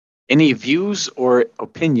Any views or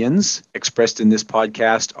opinions expressed in this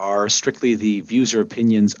podcast are strictly the views or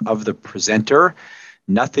opinions of the presenter.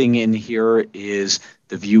 Nothing in here is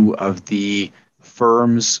the view of the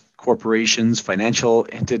firms, corporations, financial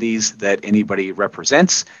entities that anybody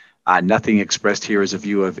represents. Nothing expressed here is a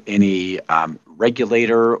view of any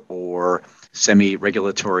regulator or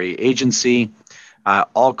semi-regulatory agency.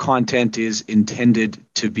 All content is intended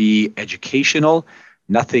to be educational.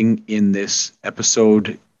 Nothing in this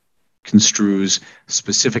episode construes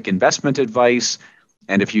specific investment advice.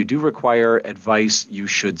 And if you do require advice, you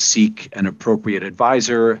should seek an appropriate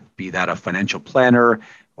advisor, be that a financial planner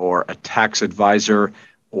or a tax advisor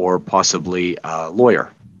or possibly a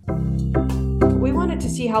lawyer. We wanted to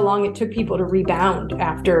see how long it took people to rebound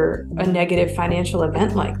after a negative financial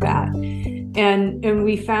event like that. And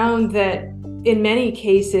we found that in many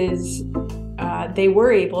cases, they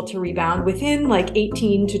were able to rebound within like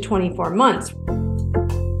 18 to 24 months.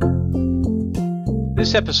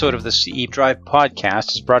 This episode of the CE Drive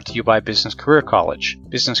podcast is brought to you by Business Career College.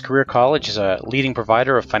 Business Career College is a leading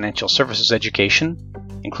provider of financial services education,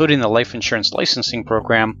 including the life insurance licensing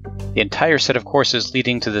program, the entire set of courses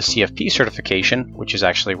leading to the CFP certification, which is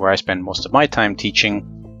actually where I spend most of my time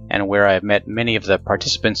teaching and where I have met many of the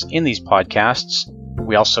participants in these podcasts.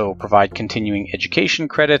 We also provide continuing education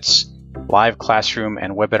credits, live classroom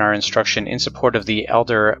and webinar instruction in support of the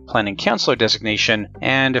Elder Planning Counselor designation,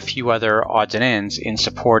 and a few other odds and ends in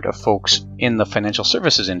support of folks in the financial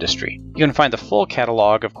services industry. You can find the full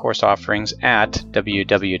catalog of course offerings at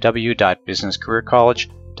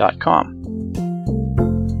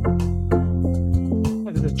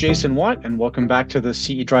www.businesscareercollege.com. This is Jason Watt, and welcome back to the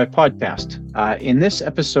CE Drive podcast. In this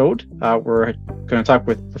episode, we're going to talk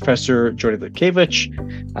with Professor Jody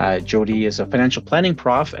Lukevich. Jody is a financial planning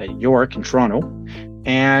prof at York in Toronto.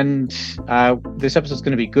 And this episode is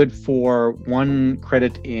going to be good for one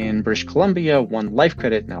credit in British Columbia, one life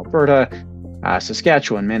credit in Alberta,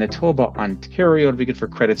 Saskatchewan, Manitoba, Ontario. It'll be good for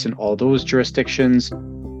credits in all those jurisdictions.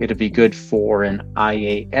 It'll be good for an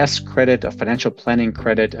IAS credit, a financial planning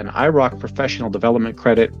credit, an IROC professional development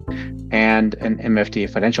credit, and an MFDA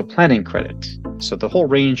financial planning credit. So the whole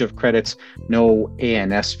range of credits, no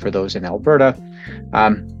ANS for those in Alberta.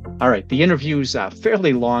 All right, the interview's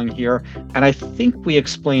fairly long here, and I think we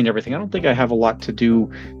explained everything. I don't think I have a lot to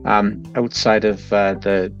do outside of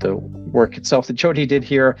the work itself that Jody did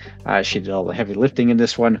here. She did all the heavy lifting in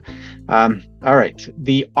this one. All right,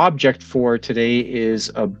 the object for today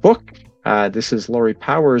is a book. This is Lori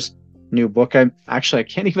Power's new book. I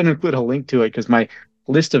can't even include a link to it because my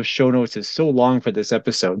list of show notes is so long for this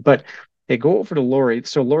episode, but they go over to Lori.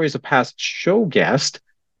 So Lori's a past show guest.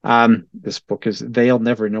 This book is They'll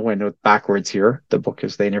Never Know. I know it backwards here. The book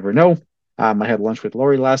is They Never Know. I had lunch with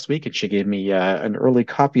Lori last week, and she gave me an early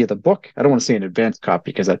copy of the book. I don't want to say an advanced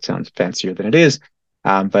copy because that sounds fancier than it is.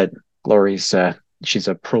 But Lori's she's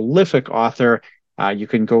a prolific author. You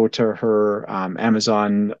can go to her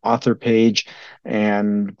Amazon author page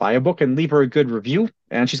and buy a book and leave her a good review.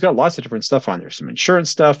 And she's got lots of different stuff on there. Some insurance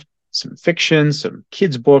stuff, some fiction, some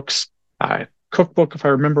kids books, cookbook, if I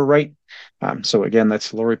remember right. So again,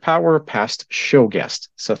 that's Lori Power, past show guest.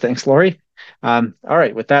 So thanks, Lori. All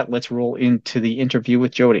right, with that, let's roll into the interview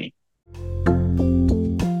with Jody.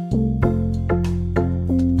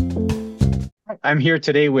 I'm here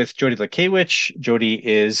today with Jody Lukevich. Jody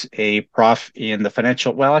is a prof in the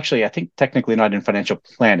financial, well, actually, I think technically not in financial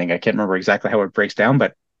planning. I can't remember exactly how it breaks down,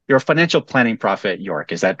 but you're a financial planning prof at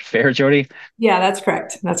York. Is that fair, Jody? Yeah, that's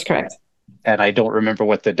correct. That's correct. And I don't remember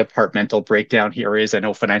what the departmental breakdown here is. I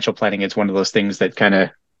know financial planning is one of those things that kind of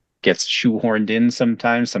gets shoehorned in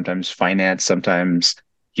sometimes finance, sometimes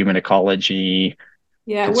human ecology.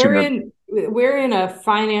 Yeah, we're in a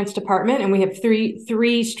finance department, and we have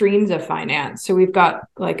three streams of finance. So we've got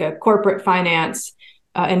like a corporate finance,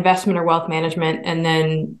 investment or wealth management, and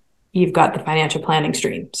then you've got the financial planning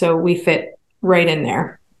stream. So we fit right in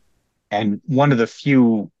there. And one of the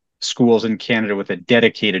few schools in Canada with a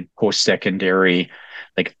dedicated post-secondary,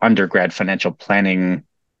 like undergrad financial planning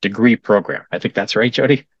degree program. I think that's right,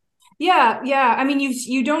 Jody? Yeah. I mean,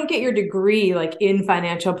 you don't get your degree like in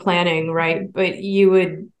financial planning, right? But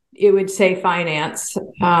it would say finance,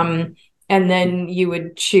 and then you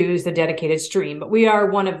would choose the dedicated stream. But we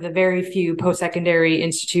are one of the very few post-secondary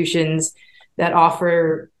institutions that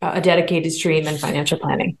offer a dedicated stream in financial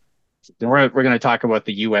planning. We're going to talk about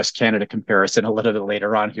the U.S.-Canada comparison a little bit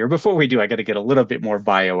later on here. Before we do, I got to get a little bit more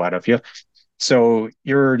bio out of you. So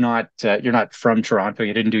you're not from Toronto.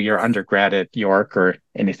 You didn't do your undergrad at York or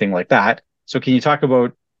anything like that. So can you talk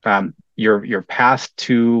about your path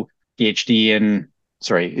to PhD in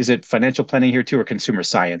sorry, is it financial planning here too, or consumer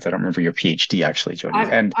science? I don't remember your PhD actually, Jody,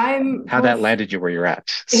 and I'm how that landed you where you're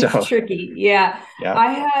at. It's tricky. Yeah. Yeah.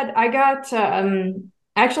 I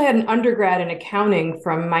actually had an undergrad in accounting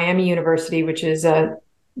from Miami University, which is a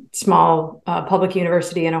small public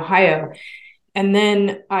university in Ohio. And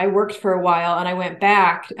then I worked for a while and I went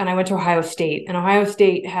back and I went to Ohio State. And Ohio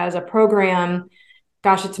State has a program,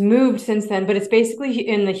 gosh, it's moved since then, but it's basically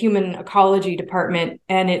in the human ecology department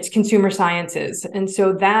and it's consumer sciences. And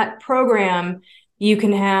so that program,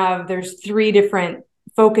 there's three different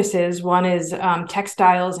focuses. One is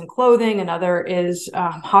textiles and clothing, another is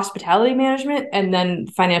hospitality management, and then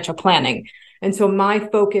financial planning. And so my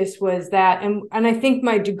focus was that. And I think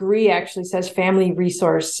my degree actually says family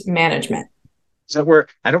resource management. Is that where,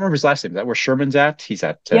 I don't remember his last name, is that where Sherman's at? He's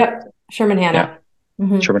at Yep, Sherman Hanna. Yeah.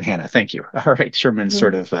 Mm-hmm. Sherman Hanna, thank you. All right, Sherman's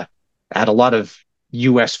sort of at a lot of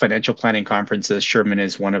U.S. financial planning conferences. Sherman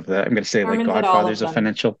is one of the, I'm going to say, Sherman's like godfathers of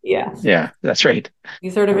financial. Yeah, that's right.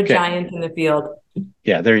 He's sort of a giant in the field.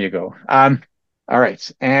 Yeah, there you go. All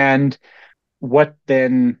right, and what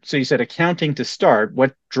then? So you said accounting to start.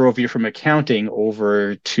 What drove you from accounting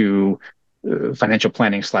over to financial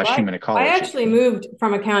planning / human ecology? I actually moved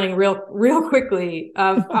from accounting real quickly.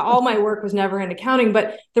 All my work was never in accounting,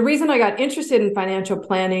 but the reason I got interested in financial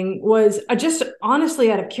planning was just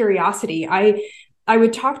honestly out of curiosity. I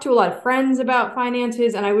would talk to a lot of friends about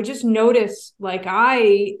finances, and I would just notice, like,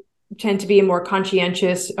 I tend to be more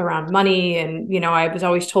conscientious around money, and I was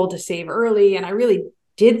always told to save early, and I really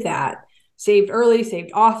did that. Saved early, saved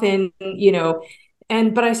often,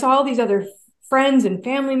 but I saw all these other friends and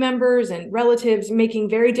family members and relatives making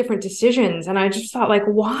very different decisions. And I just thought, like,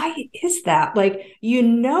 why is that? Like,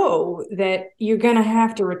 that you're going to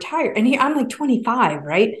have to retire. And I'm like 25,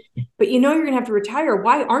 right? But you're going to have to retire.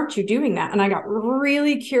 Why aren't you doing that? And I got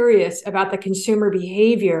really curious about the consumer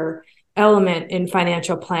behavior element in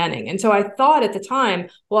financial planning. And so I thought at the time,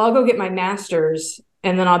 well, I'll go get my master's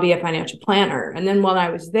and then I'll be a financial planner. And then while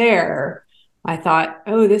I was there, I thought,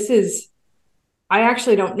 I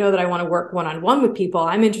actually don't know that I want to work one-on-one with people.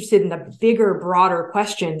 I'm interested in the bigger, broader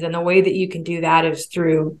questions, and the way that you can do that is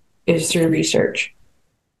through research.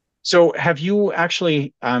 So have you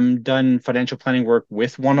actually done financial planning work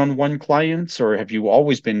with one-on-one clients, or have you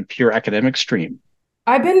always been pure academic stream?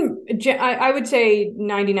 I've been, I would say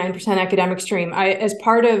 99% academic stream. As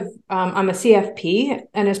part of, I'm a CFP,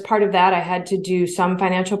 and as part of that, I had to do some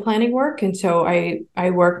financial planning work. And so I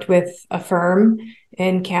worked with a firm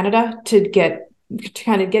in Canada to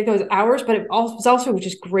kind of get those hours, but it was also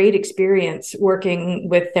just great experience working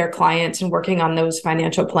with their clients and working on those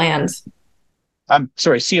financial plans. I'm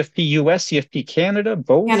sorry, CFP US, CFP Canada,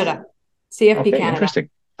 both? Canada, CFP okay, Canada. Interesting.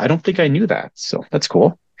 I don't think I knew that, so that's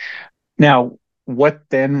cool. Now, what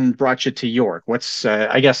then brought you to York? What's,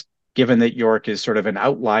 I guess, given that York is sort of an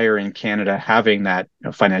outlier in Canada, having that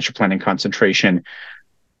financial planning concentration,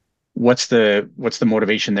 what's the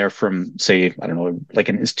motivation there from, say, I don't know, like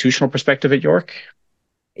an institutional perspective at York?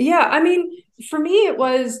 Yeah, I mean, for me,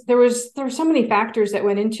 there were so many factors that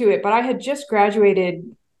went into it, but I had just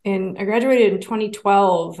graduated in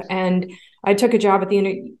 2012, and I took a job at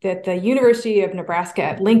the University of Nebraska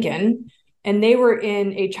at Lincoln, and they were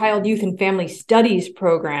in a child, youth, and family studies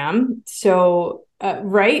program. So,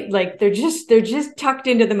 right, like they're just tucked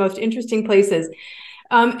into the most interesting places.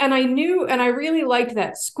 And I really liked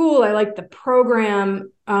that school. I liked the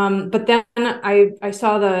program. But then I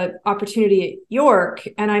saw the opportunity at York,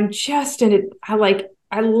 and I'm just in it. I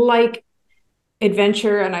like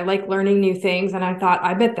adventure, and I like learning new things. And I thought,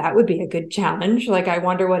 I bet that would be a good challenge. Like, I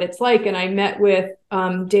wonder what it's like. And I met with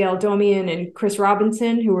Dale Domian and Chris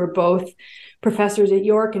Robinson, who were both professors at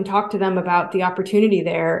York, and talked to them about the opportunity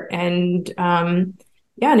there. And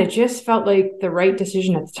and it just felt like the right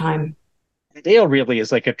decision at the time. Dale really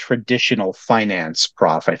is like a traditional finance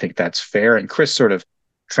prof. I think that's fair. And Chris sort of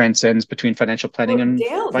transcends between financial planning and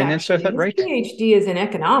Dale's finance. Actually, I thought, right? His PhD is in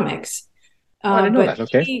economics. I didn't know that.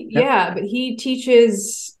 Okay. But he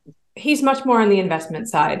teaches, he's much more on the investment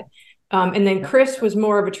side. And then Chris was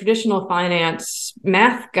more of a traditional finance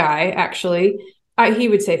math guy, actually. He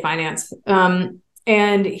would say finance.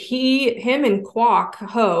 And him and Kwok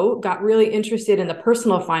Ho got really interested in the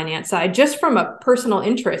personal finance side, just from a personal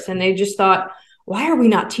interest. And they just thought, why are we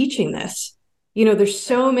not teaching this? There's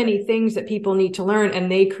so many things that people need to learn,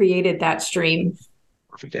 and they created that stream.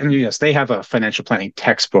 Perfect. And yes, they have a financial planning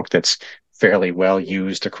textbook that's fairly well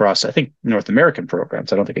used across, I think, North American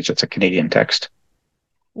programs. I don't think it's just a Canadian text.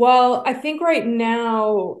 Well, I think right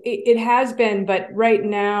now it has been, but right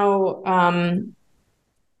now,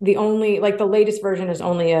 the latest version is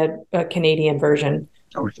only a Canadian version.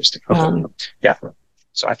 Oh, interesting. Okay. Yeah.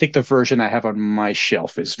 So I think the version I have on my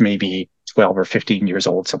shelf is maybe 12 or 15 years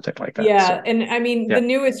old, something like that. Yeah. So, And I mean, yeah. the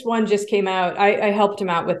newest one just came out. I helped him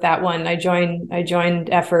out with that one. I joined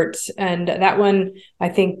efforts, and that one I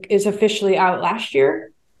think is officially out last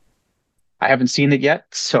year. I haven't seen it yet,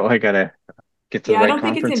 so I gotta get to the Yeah, I right don't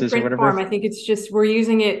think it's in conferences or print whatever. form. I think it's just we're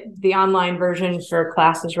using it, the online version for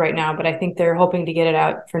classes right now, but I think they're hoping to get it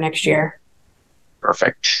out for next year.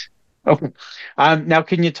 Perfect. Oh, now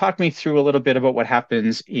can you talk me through a little bit about what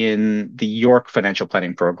happens in the York financial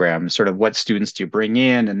planning program? Sort of what students do you bring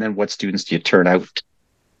in, and then what students do you turn out?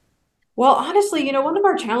 Well, honestly, one of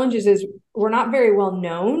our challenges is we're not very well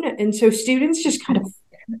known. And so students just kind of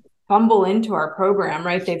fumble into our program,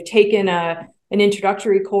 right? They've taken an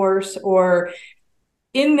introductory course, or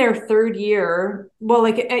in their third year, well,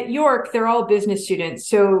 like at York, they're all business students.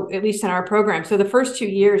 So at least in our program. So the first 2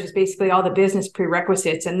 years is basically all the business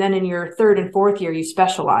prerequisites. And then in your third and fourth year, you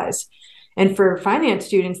specialize. And for finance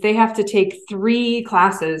students, they have to take 3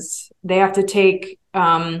 classes. They have to take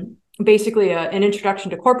basically an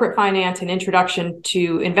introduction to corporate finance, an introduction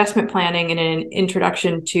to investment planning, and an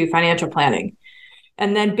introduction to financial planning.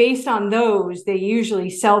 And then based on those, they usually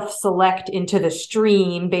self-select into the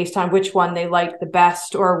stream based on which one they like the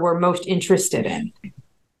best or were most interested in.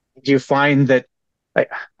 Do you find that, I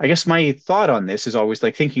guess my thought on this is always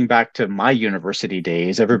like thinking back to my university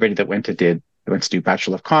days, everybody that went to do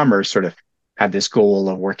Bachelor of Commerce sort of had this goal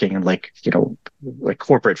of working in like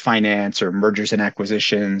corporate finance or mergers and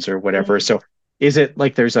acquisitions or whatever. Mm-hmm. So is it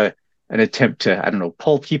like there's an attempt to, I don't know,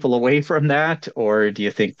 pull people away from that? Or do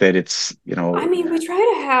you think that it's, I mean, we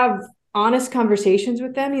try to have honest conversations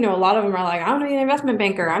with them. A lot of them are like, I don't need an investment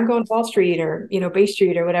banker. I'm going to Wall Street or, Bay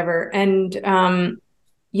Street or whatever. And,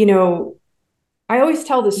 I always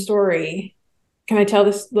tell this story. Can I tell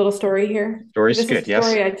this little story here? Story's good, yes.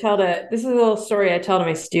 This is a little story I tell to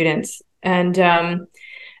my students. And I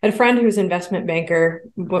had a friend who was an investment banker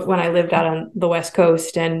when I lived out on the West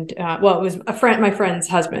Coast. And, it was my friend's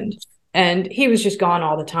husband. And he was just gone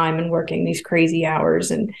all the time and working these crazy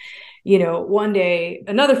hours. And, one day,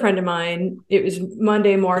 another friend of mine, it was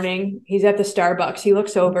Monday morning, he's at the Starbucks. He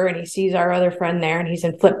looks over and he sees our other friend there, and he's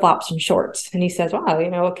in flip-flops and shorts. And he says, wow,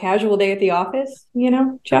 a casual day at the office,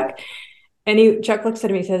 Chuck. And Chuck looks at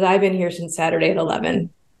him, he says, I've been here since Saturday at 11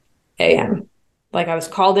 a.m. Like I was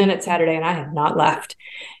called in at Saturday and I have not left.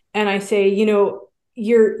 And I say, you're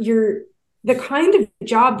the kind of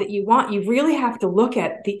job that you want, you really have to look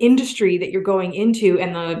at the industry that you're going into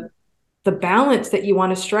and the balance that you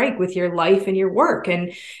want to strike with your life and your work.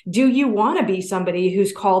 And do you want to be somebody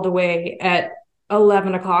who's called away at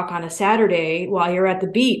 11 o'clock on a Saturday while you're at the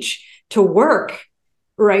beach to work,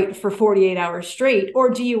 right, for 48 hours straight? Or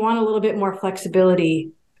do you want a little bit more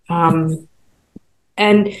flexibility? And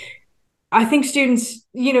I think students,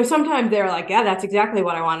 sometimes they're like, yeah, that's exactly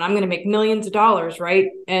what I want. I'm going to make millions of dollars, right?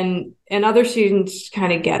 And other students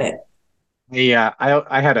kind of get it. Yeah,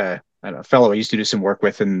 I had a fellow I used to do some work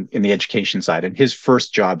with in the education side, and his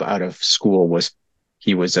first job out of school was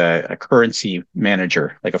he was a currency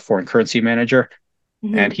manager, like a foreign currency manager.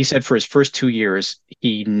 Mm-hmm. And he said for his first 2 years,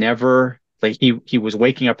 he never he was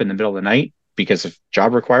waking up in the middle of the night because of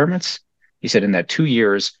job requirements. He said in that 2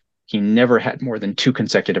 years, he never had more than 2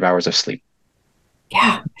 consecutive hours of sleep.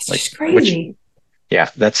 Yeah, it's just crazy.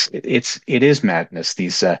 It is madness.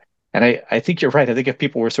 These and I think you're right. I think if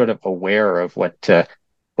people were sort of aware of what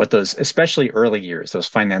those, especially early years, those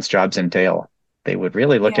finance jobs entail, they would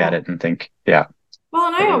really look at it and think, yeah. Well,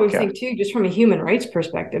 and I always think too, just from a human rights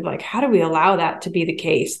perspective, like how do we allow that to be the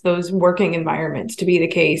case, those working environments to be the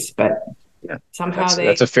case? But somehow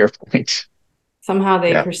that's a fair point. Somehow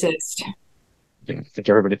they persist. I think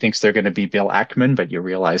everybody thinks they're going to be Bill Ackman, but you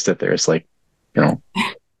realize that there's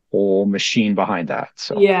whole machine behind that.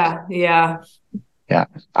 So yeah.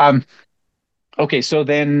 Okay, so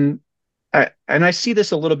then, and I see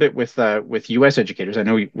this a little bit with U.S. educators. I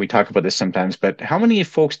know we talk about this sometimes, but how many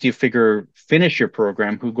folks do you figure finish your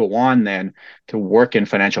program who go on then to work in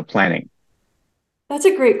financial planning? That's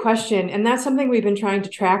a great question, and that's something we've been trying to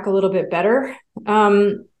track a little bit better.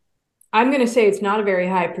 I'm going to say it's not a very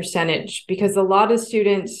high percentage because a lot of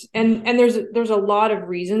students, and there's a lot of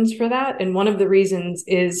reasons for that. And one of the reasons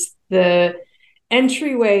is the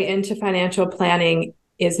entryway into financial planning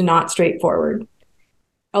is not straightforward.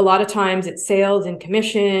 A lot of times it's sales and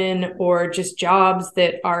commission or just jobs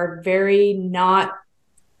that are very not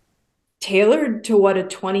tailored to what a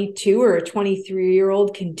 22 or a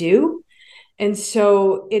 23-year-old can do. And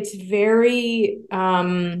so it's very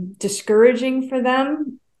discouraging for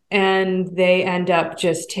them. And they end up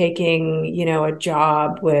just taking, a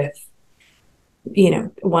job with,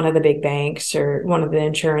 one of the big banks or one of the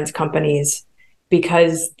insurance companies.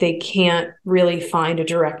 because they can't really find a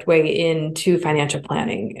direct way into financial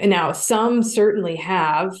planning. And now some certainly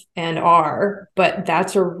have and are, but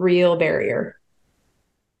that's a real barrier.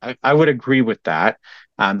 I would agree with that.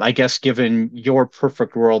 I guess given your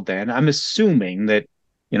perfect world, then I'm assuming that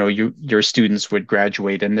your students would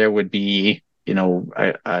graduate and there would be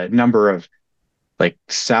a number of like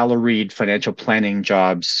salaried financial planning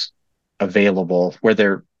jobs available where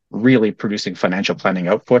they're really producing financial planning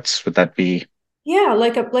outputs. Would that be? Yeah,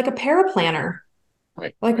 like a paraplanner.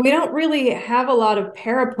 Right. Like we don't really have a lot of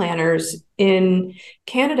paraplanners in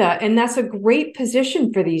Canada, and that's a great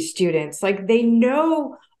position for these students. Like they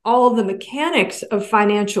know all of the mechanics of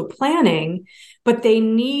financial planning, but they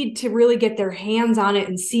need to really get their hands on it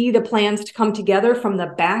and see the plans to come together from the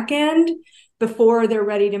back end before they're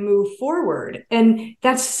ready to move forward. And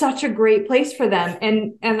that's such a great place for them.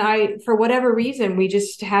 And I, for whatever reason, we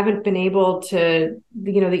just haven't been able to,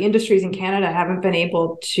 the industries in Canada haven't been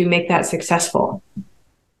able to make that successful.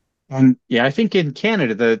 Yeah, I think in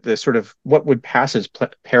Canada, the sort of what would pass as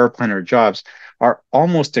paraplanner jobs are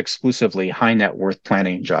almost exclusively high net worth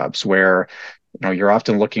planning jobs where, you're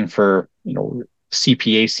often looking for,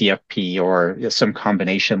 CPA, CFP, or some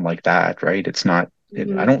combination like that, right? It's not,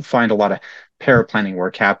 I don't find a lot of paraplanning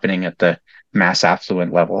work happening at the mass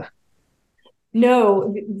affluent level.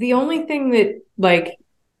 No, the only thing that like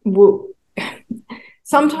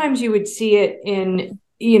sometimes you would see it in,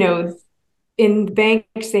 in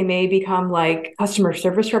banks, they may become like customer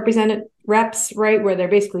service representative reps, right? Where they're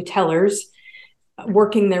basically tellers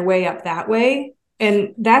working their way up that way.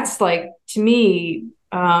 And that's like, to me,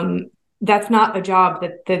 that's not a job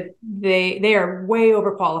that they are way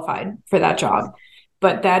overqualified for that job.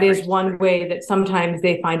 But that is one way that sometimes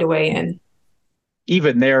they find a way in.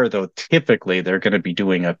 Even there, though, typically they're going to be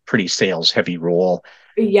doing a pretty sales heavy role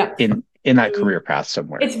Yep. in that career path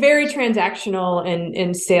somewhere. It's very transactional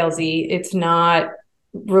and salesy. It's not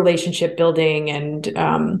relationship building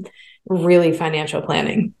and really financial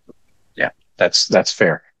planning. Yeah, that's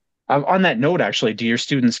fair. On that note, actually, do your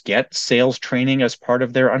students get sales training as part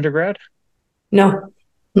of their undergrad? No.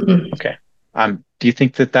 Mm-mm. Okay. Do you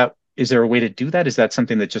think that is there a way to do that? Is that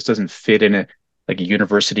something that just doesn't fit in a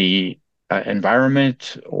university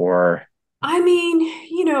environment, or? I mean,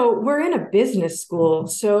 we're in a business school,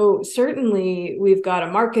 so certainly we've got a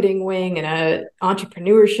marketing wing and a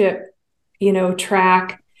entrepreneurship,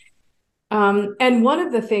 track. And one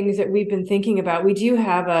of the things that we've been thinking about, we do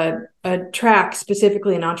have a track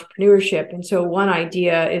specifically in entrepreneurship. And so one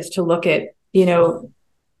idea is to look at,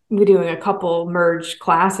 we're doing a couple merged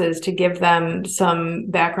classes to give them some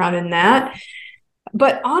background in that.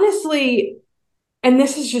 But honestly, and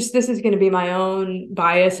this is going to be my own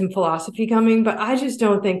bias and philosophy coming, but I just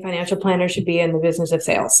don't think financial planners should be in the business of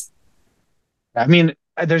sales. I mean,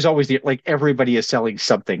 there's always like everybody is selling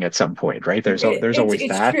something at some point, right? There's always it's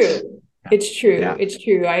that. True. It's true. Yeah. It's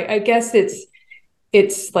true. I guess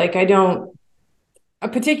it's like, I don't,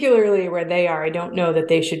 particularly where they are, I don't know that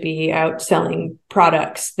they should be out selling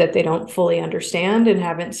products that they don't fully understand and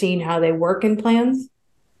haven't seen how they work in plans.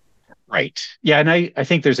 Right. Yeah. And I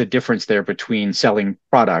think there's a difference there between selling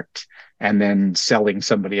product and then selling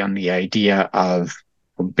somebody on the idea of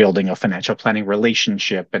building a financial planning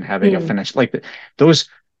relationship and having a financial, like those,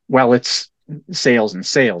 well, it's sales and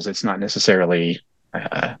sales. It's not necessarily,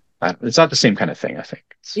 it's not the same kind of thing, I think.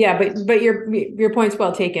 Yeah, but your point's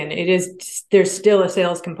well taken. It is, there's still a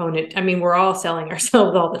sales component. I mean, we're all selling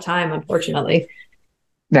ourselves all the time, unfortunately.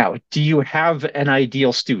 Now, do you have an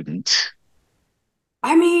ideal student?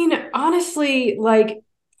 I mean, honestly, like,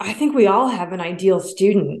 I think we all have an ideal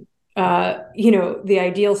student. The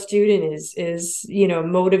ideal student is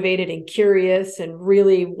motivated and curious and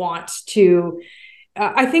really wants to.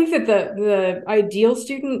 I think that the ideal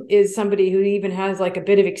student is somebody who even has like a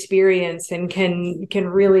bit of experience and can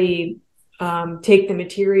really take the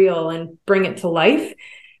material and bring it to life.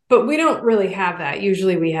 But we don't really have that.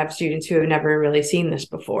 Usually we have students who have never really seen this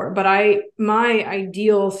before. But my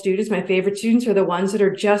ideal students, my favorite students, are the ones that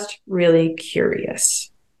are just really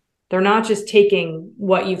curious. They're not just taking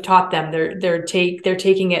what you've taught them. They're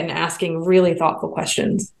taking it and asking really thoughtful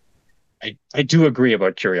questions. I do agree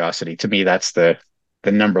about curiosity. To me, that's the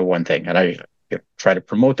number one thing. And I try to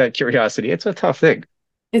promote that curiosity. It's a tough thing.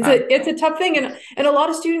 It's a tough thing. And a lot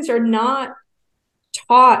of students are not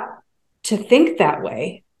taught to think that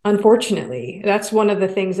way. Unfortunately, that's one of the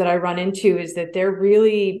things that I run into, is that they're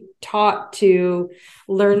really taught to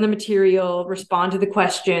learn the material, respond to the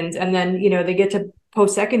questions, and then, they get to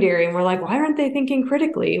post-secondary and we're like, why aren't they thinking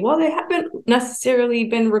critically? Well, they haven't necessarily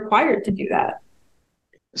been required to do that.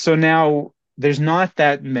 So now, there's not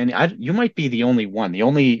that many. You might be the only one, the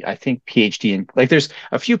only, I think, PhD in, like, there's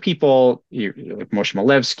a few people like Moshe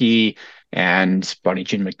Malevsky and Bonnie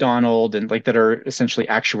Jean McDonald, and like that are essentially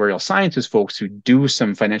actuarial sciences folks who do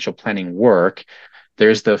some financial planning work.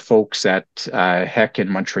 There's the folks at HEC in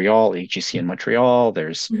Montreal, HEC in Montreal.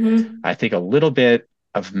 There's, I think, a little bit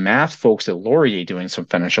of math folks at Laurier doing some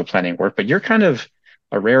financial planning work, but you're kind of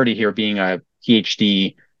a rarity here, being a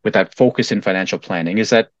PhD with that focus in financial planning.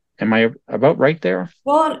 Am I about right there?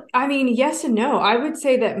 Well, I mean, yes and no. I would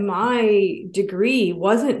say that my degree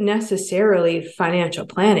wasn't necessarily financial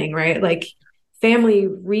planning, right? Like family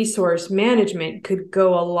resource management could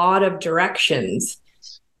go a lot of directions.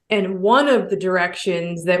 And one of the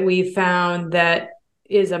directions that we found that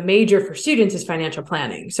is a major for students is financial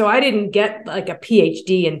planning. So I didn't get like a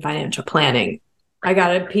PhD in financial planning. I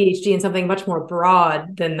got a PhD in something much more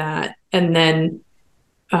broad than that, and then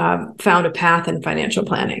found a path in financial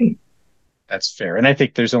planning. That's fair. And I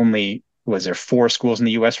think there's only, was there 4 schools in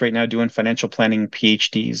the US right now doing financial planning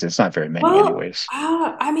PhDs? It's not very many, anyways.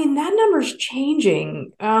 I mean, that number's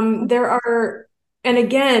changing. There are, and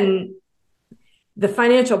again, the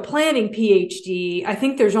financial planning PhD, I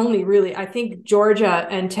think there's only really, I think Georgia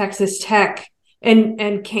and Texas Tech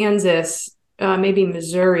and Kansas, maybe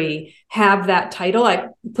Missouri, have that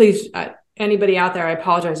title. Please, anybody out there, I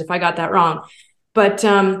apologize if I got that wrong. But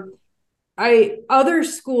other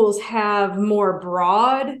schools have more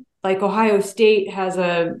broad, like Ohio State has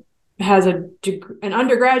an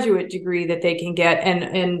undergraduate degree that they can get,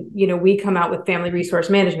 and we come out with family resource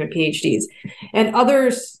management PhDs, and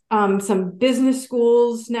others, some business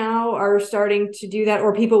schools now are starting to do that,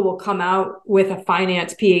 or people will come out with a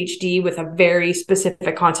finance PhD with a very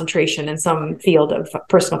specific concentration in some field of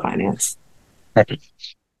personal finance.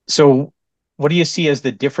 So what do you see as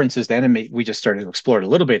the differences then? And we just started to explore it a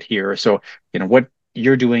little bit here. So, what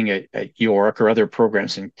you're doing at York or other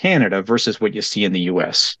programs in Canada versus what you see in the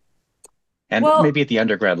US, and maybe at the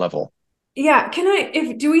undergrad level. Yeah.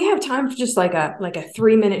 Do we have time for just like a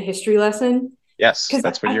 3-minute history lesson? Yes,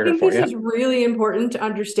 that's what you're here for. I think this is really important to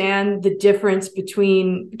understand the difference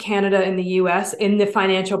between Canada and the US in the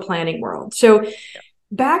financial planning world. So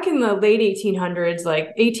back in the late 1800s, like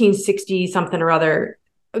 1860 something or other,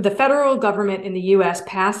 the federal government in the US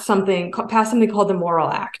passed something called the Morrill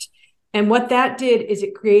Act. And what that did is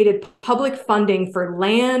it created public funding for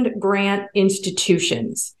land grant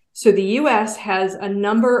institutions. So the US has a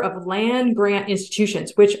number of land grant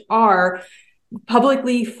institutions, which are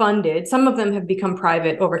publicly funded. Some of them have become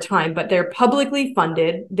private over time, but they're publicly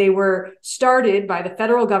funded. They were started by the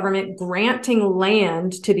federal government granting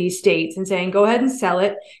land to these states and saying, go ahead and sell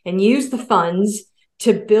it and use the funds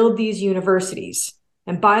to build these universities.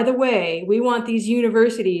 And by the way, we want these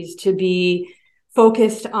universities to be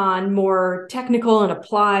focused on more technical and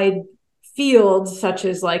applied fields, such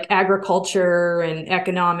as like agriculture and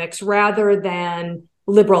economics, rather than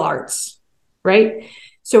liberal arts, right?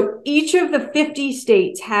 So each of the 50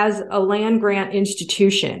 states has a land grant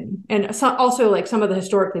institution. And also like some of the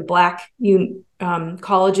historically Black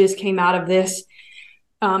colleges came out of this.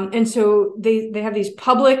 And so they have these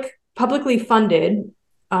publicly funded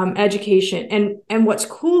education. And what's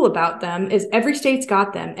cool about them is every state's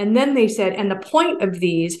got them. And then they said, and the point of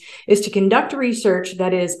these is to conduct research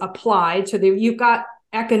that is applied. So you've got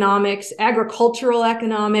economics, agricultural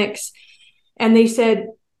economics. And they said,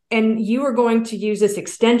 and you are going to use this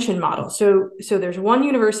extension model. So there's one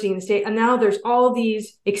university in the state, and now there's all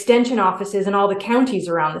these extension offices in all the counties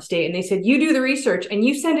around the state. And they said, you do the research and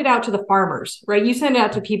you send it out to the farmers, right? You send it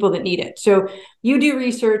out to people that need it. So you do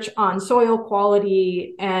research on soil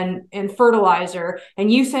quality and fertilizer,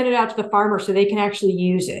 and you send it out to the farmer so they can actually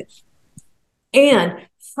use it. And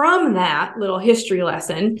from that little history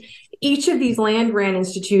lesson, each of these land grant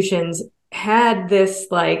institutions had this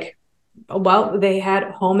they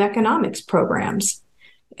had home economics programs,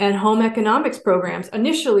 and home economics programs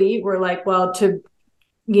initially were to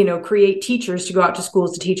create teachers to go out to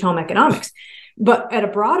schools to teach home economics. But at a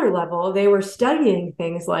broader level, they were studying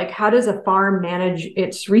things like, how does a farm manage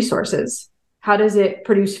its resources? How does it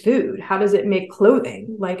produce food? How does it make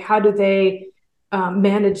clothing? Like, how do they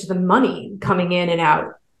manage the money coming in and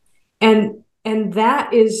out? And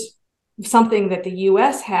that is something that the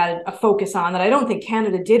US had a focus on that I don't think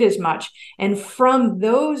Canada did as much. And from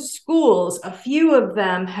those schools, a few of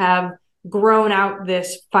them have grown out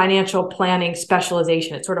this financial planning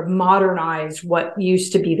specialization. It sort of modernized what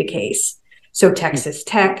used to be the case. So Texas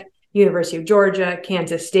Tech, University of Georgia,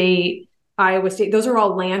 Kansas State, Iowa State, those are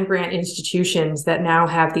all land grant institutions that now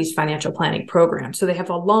have these financial planning programs. So they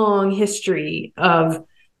have a long history of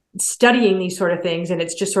studying these sort of things, and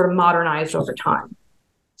it's just sort of modernized over time.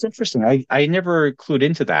 It's interesting. I never clued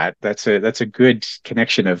into that. That's a good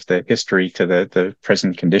connection of the history to the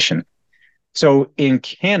present condition. So in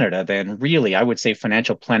Canada, then really, I would say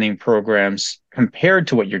financial planning programs compared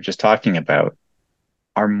to what you're just talking about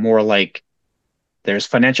are more like there's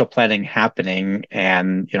financial planning happening,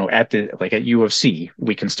 and at U of C,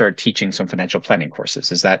 we can start teaching some financial planning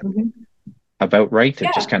courses. Is that about right to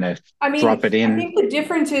just Yeah. kind of I mean, drop it I in? think the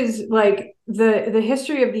difference is like the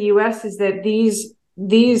history of the US is that these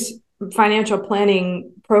financial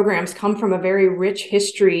planning programs come from a very rich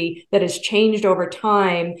history that has changed over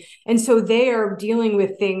time. And so they are dealing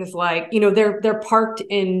with things like, they're parked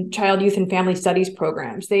in child, youth, and family studies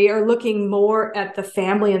programs. They are looking more at the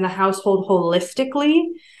family and the household holistically,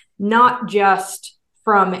 not just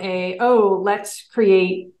from let's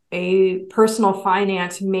create a personal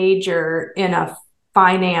finance major in a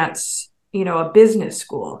finance, a business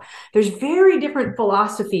school. There's very different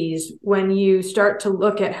philosophies when you start to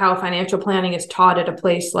look at how financial planning is taught at a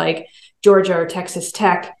place like Georgia or Texas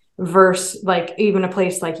Tech versus like even a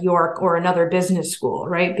place like York or another business school,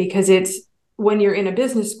 right? Because when you're in a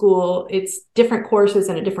business school, it's different courses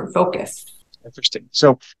and a different focus. Interesting.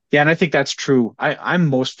 So, yeah, and I think that's true. I'm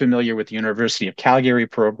most familiar with the University of Calgary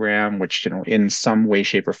program, which, in some way,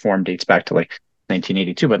 shape, or form dates back to like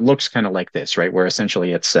 1982, but looks kind of like this, right? Where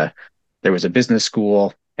essentially there was a business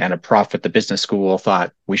school and a prof at the business school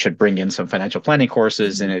thought we should bring in some financial planning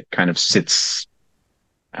courses, and it kind of sits,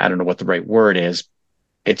 I don't know what the right word is.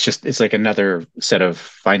 It's like another set of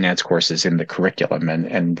finance courses in the curriculum,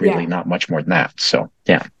 and really not much more than that. So,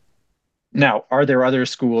 yeah. Now, are there other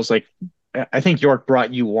schools like, I think York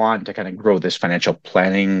brought you on to kind of grow this financial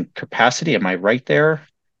planning capacity. Am I right there?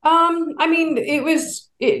 I mean,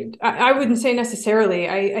 I wouldn't say necessarily.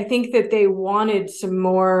 I think that they wanted some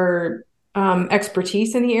more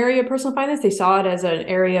expertise in the area of personal finance. They saw it as an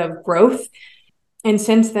area of growth. And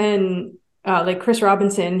since then, like Chris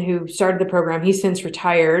Robinson, who started the program, he's since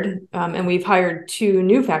retired. And we've hired 2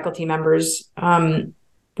 new faculty members,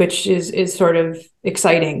 which is sort of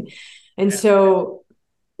exciting. And so,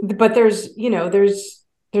 but there's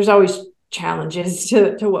always challenges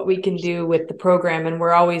to what we can do with the program, and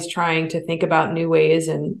we're always trying to think about new ways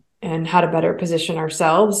and how to better position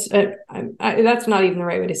ourselves. That's not even the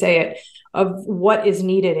right way to say it, of what is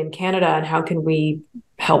needed in Canada and how can we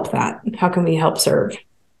help that? How can we help serve?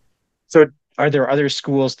 So are there other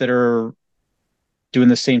schools that are doing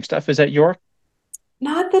the same stuff as at York?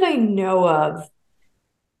 Not that I know of.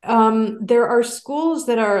 There are schools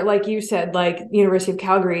that are, like you said, like University of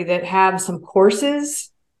Calgary, that have some courses,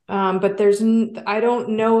 but I don't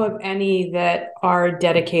know of any that are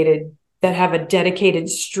dedicated, that have a dedicated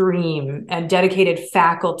stream and dedicated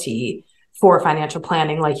faculty for financial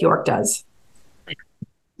planning like York does.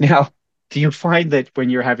 Now, do you find that when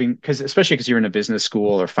you're especially because you're in a business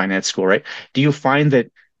school or finance school, right? Do you find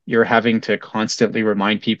that you're having to constantly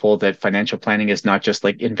remind people that financial planning is not just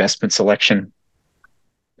like investment selection?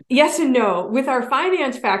 Yes and no. With our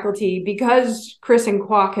finance faculty, because Chris and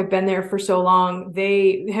Kwok have been there for so long,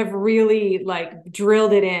 they have really like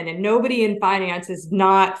drilled it in, and nobody in finance is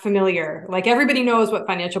not familiar. Like everybody knows what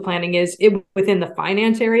financial planning is within the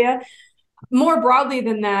finance area. More broadly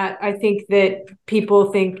than that, I think that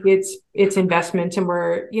people think it's investment, and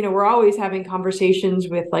we're always having conversations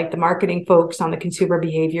with like the marketing folks on the consumer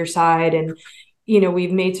behavior side, and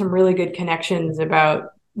we've made some really good connections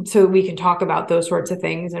so we can talk about those sorts of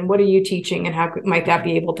things. And what are you teaching, and how might that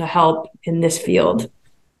be able to help in this field?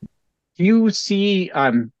 Do you see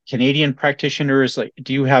Canadian practitioners, like,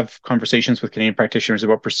 do you have conversations with Canadian practitioners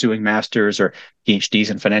about pursuing masters or PhDs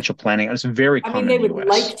in financial planning? It's very common they in the would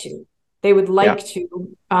US. like to. They would like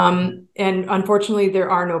to. And unfortunately, there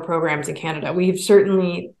are no programs in Canada. We've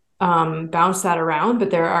certainly bounced that around,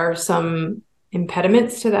 but there are some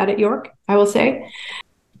impediments to that at York, I will say.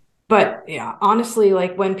 But yeah, honestly,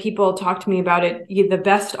 like when people talk to me about it, the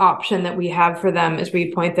best option that we have for them is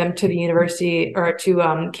we point them to the university or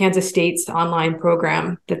to Kansas State's online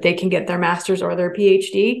program that they can get their master's or their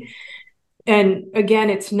PhD. And again,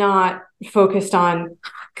 it's not focused on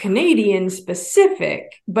Canadian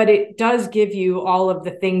specific, but it does give you all of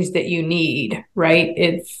the things that you need, right?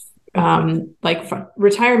 It's like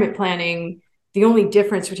retirement planning. The only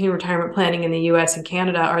difference between retirement planning in the US and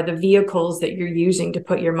Canada are the vehicles that you're using to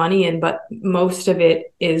put your money in, but most of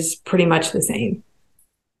it is pretty much the same.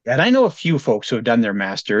 And I know a few folks who have done their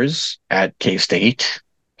masters at K-State,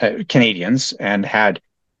 Canadians, and had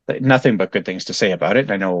nothing but good things to say about it.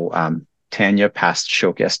 I know Tanya, past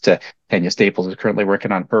show guest, Tanya Staples, is currently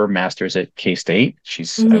working on her master's at K-State.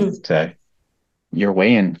 She's at your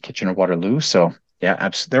way in Kitchener-Waterloo. So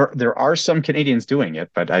yeah, there are some Canadians doing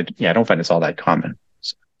it, but I don't find it's all that common.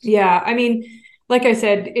 So. Yeah. I mean, like I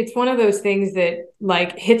said, it's one of those things that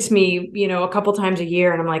like hits me, a couple times a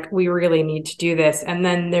year, and I'm like, we really need to do this. And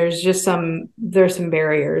then there's some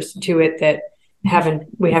barriers to it that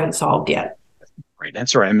we haven't solved yet. Right. And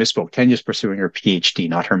sorry, I misspoke. Tanya's pursuing her PhD,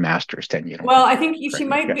 not her master's. Tanya, well, I think she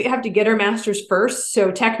might have to get her master's first.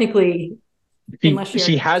 So technically,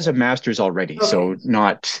 she has a master's already. Okay. So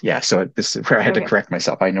not, yeah. So this is where I had to correct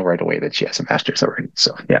myself. I know right away that she has a master's already.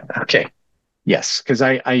 So yeah. Okay. Yes. Because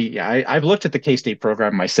I've looked at the K-State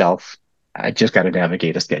program myself. I just got to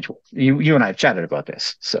navigate a schedule. You and I have chatted about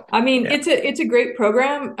this. So I mean, yeah. It's a great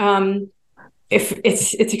program. If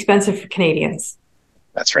it's expensive for Canadians.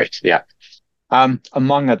 That's right. Yeah.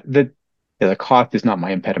 Among the cost is not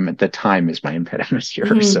my impediment. The time is my impediment here.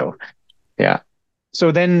 Mm-hmm. So, yeah. So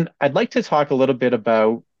then I'd like to talk a little bit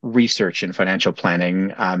about research in financial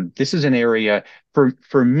planning. This is an area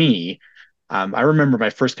for me. I remember my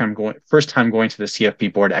first time going to the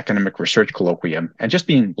CFP Board Economic Research Colloquium and just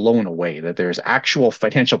being blown away that there's actual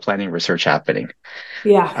financial planning research happening.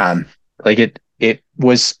 Yeah. It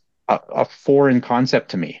was a foreign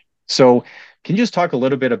concept to me. So can you just talk a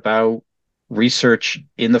little bit about research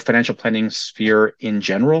in the financial planning sphere in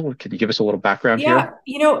general? Can you give us a little background here?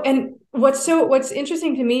 Yeah, and what's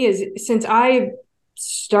interesting to me is since I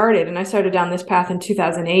started down this path in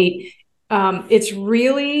 2008, it's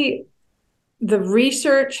really, the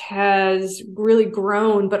research has really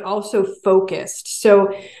grown, but also focused.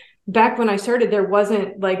 So back when I started, there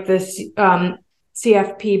wasn't like this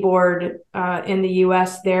CFP board in the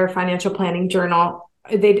US, their financial planning journal.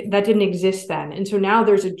 That didn't exist then. And so now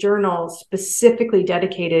there's a journal specifically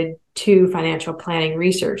dedicated to financial planning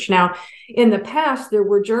research. Now, in the past, there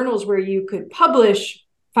were journals where you could publish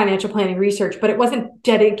financial planning research, but it wasn't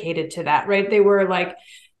dedicated to that, right? They were like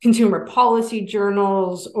consumer policy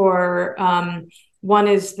journals, or one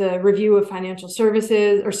is the Review of Financial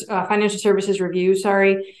Services, or Financial Services Review,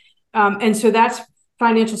 sorry. And so that's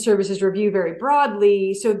Financial Services Review very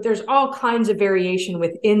broadly. So there's all kinds of variation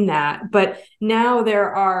within that. But now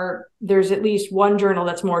there's at least one journal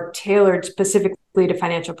that's more tailored specifically to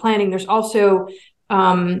financial planning. There's also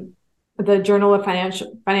the Journal of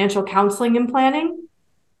Financial Counseling and Planning.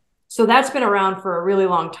 So that's been around for a really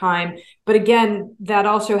long time. But again, that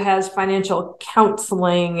also has financial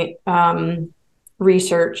counseling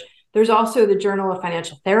research. There's also the Journal of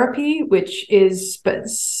Financial Therapy, which is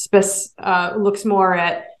looks more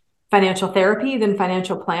at financial therapy than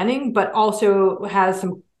financial planning, but also has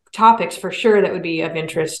some topics for sure that would be of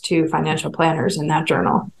interest to financial planners in that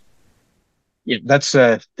journal. Yeah, that's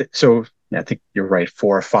so I think you're right.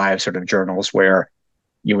 4 or 5 sort of journals where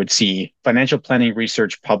you would see financial planning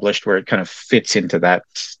research published where it kind of fits into that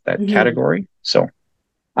mm-hmm. category. So,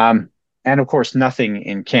 and of course, nothing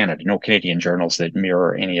in Canada, no Canadian journals that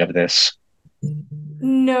mirror any of this.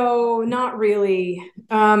 No, not really.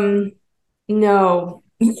 No,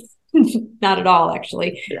 not at all,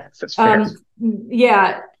 actually. Yeah, that's fair.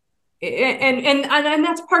 Yeah. And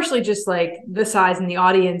that's partially just like the size and the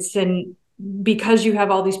audience. And because you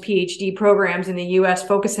have all these PhD programs in the US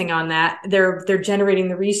focusing on that, they're generating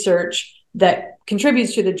the research that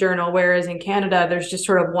contributes to the journal, whereas in Canada, there's just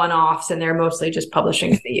sort of one-offs and they're mostly just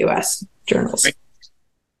publishing in the US journals. Right.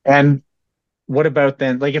 And what about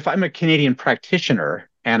then, like if I'm a Canadian practitioner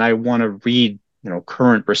and I want to read,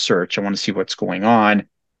 current research, I want to see what's going on,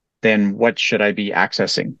 then what should I be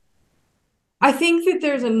accessing? I think that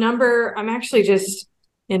there's a number, I'm actually just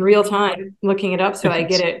in real time looking it up so I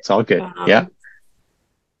get it. It's all good. Yeah.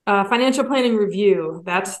 Financial Planning Review.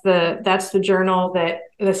 That's the journal that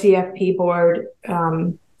the CFP board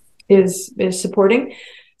is supporting.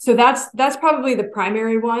 So that's probably the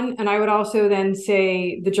primary one. And I would also then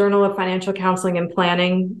say the Journal of Financial Counseling and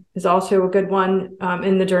Planning is also a good one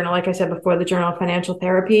in the journal. Like I said before, the Journal of Financial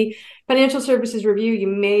Therapy. Financial Services Review, you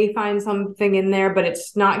may find something in there, but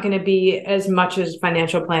it's not going to be as much as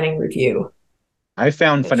Financial Planning Review. I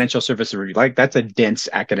found Financial Services Review, like that's a dense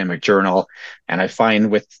academic journal. And I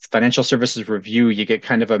find with Financial Services Review, you get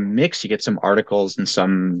kind of a mix. You get some articles and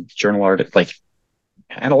some journal articles,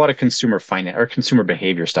 and a lot of consumer finance or consumer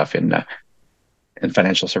behavior stuff in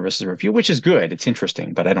Financial Services Review, which is good. It's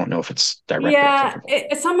interesting, but I don't know if it's directly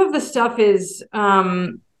applicable. Some of the stuff is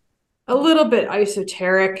a little bit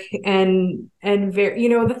esoteric and very,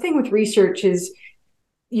 the thing with research is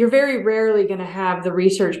you're very rarely going to have the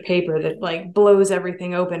research paper that like blows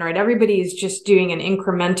everything open, right? Everybody is just doing an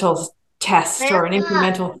incremental test or an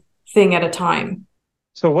incremental thing at a time.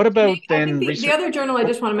 So what about I think then the other journal I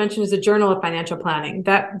just want to mention is the Journal of Financial Planning.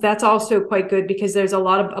 That's also quite good because there's a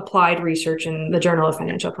lot of applied research in the Journal of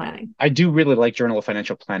Financial Planning. I do really like Journal of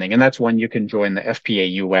Financial Planning, and that's one you can join the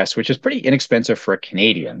FPA US, which is pretty inexpensive for a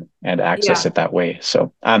Canadian and access Yeah. it that way.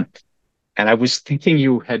 So, and I was thinking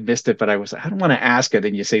you had missed it, but I don't want to ask it,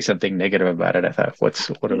 and you say something negative about it. I thought, what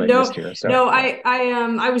have I No, missed here? So, no, yeah.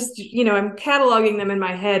 I was, I'm cataloging them in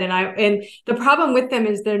my head, and the problem with them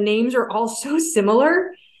is their names are all so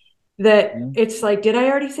similar that Mhm. it's like, did I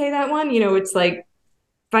already say that one? It's like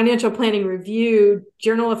Financial Planning Review,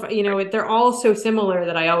 Journal of, they're all so similar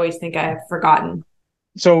that I always think I have forgotten.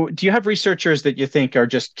 So, do you have researchers that you think are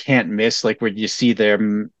just can't miss, like where you see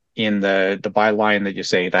them in the byline that you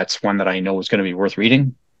say that's one that I know is going to be worth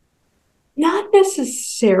reading? Not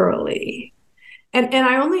necessarily. And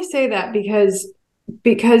I only say that because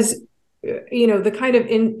the kind of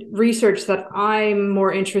in research that I'm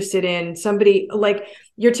more interested in, somebody like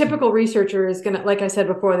your typical researcher is going to, like I said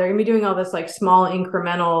before, they're going to be doing all this like small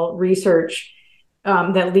incremental research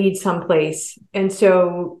that leads someplace. And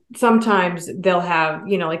so sometimes they'll have,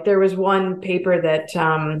 like there was one paper that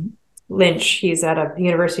Lynch, he's at a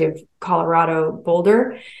University of Colorado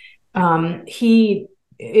Boulder.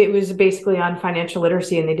 It was basically on financial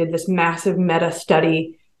literacy, and they did this massive meta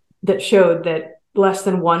study that showed that less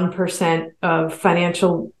than 1% of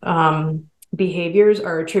financial behaviors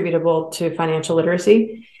are attributable to financial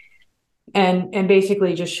literacy. And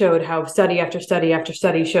basically just showed how study after study after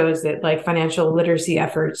study shows that like financial literacy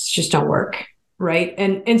efforts just don't work. Right.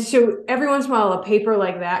 And so every once in a while, a paper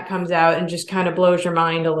like that comes out and just kind of blows your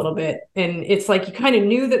mind a little bit. And it's like you kind of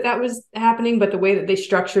knew that was happening, but the way that they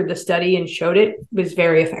structured the study and showed it was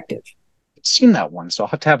very effective. I've seen that one, so I'll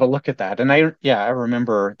have to have a look at that. And I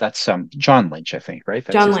remember that's John Lynch, I think, right?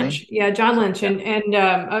 That's John his name. Lynch. Yeah, John Lynch. Yeah. And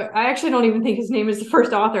I actually don't even think his name is the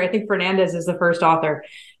first author. I think Fernandez is the first author,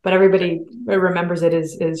 but Okay. everybody remembers it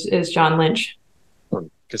as John Lynch.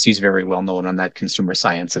 Because he's very well known on that consumer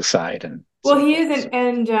sciences side and Well, so he forth. is,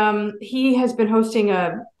 and he has been hosting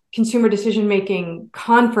a consumer decision making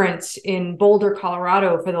conference in Boulder,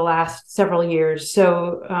 Colorado, for the last several years.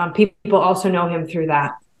 So people also know him through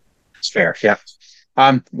that. It's fair. Yeah.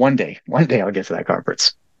 One day I'll get to that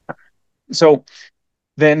conference. So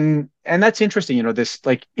then, and that's interesting, this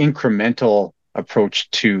like incremental approach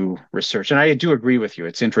to research. And I do agree with you.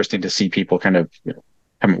 It's interesting to see people kind of,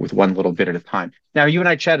 come up with one little bit at a time. Now, you and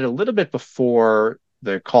I chatted a little bit before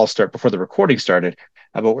the recording started,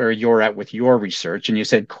 about where you're at with your research. And you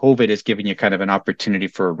said COVID is giving you kind of an opportunity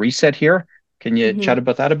for a reset here. Can you chat Mm-hmm.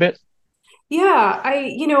 about that a bit? Yeah,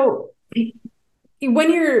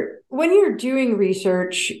 when you're doing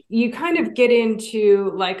research, you kind of get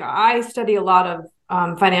into like I study a lot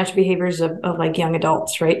of financial behaviors of like young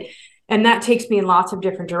adults, right? And that takes me in lots of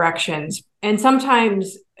different directions. And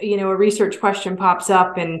sometimes, a research question pops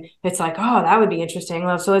up and it's like, oh, that would be interesting.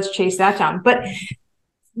 Well, so let's chase that down.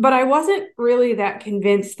 But I wasn't really that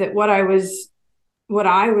convinced that what I was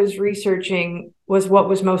researching was what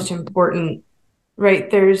was most important, right?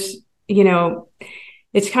 There's, you know,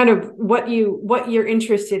 it's kind of what you're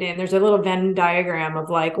interested in. There's a little Venn diagram of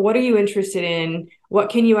like, what are you interested in? What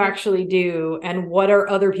can you actually do? And what are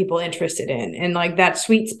other people interested in? And like that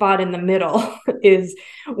sweet spot in the middle is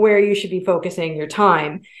where you should be focusing your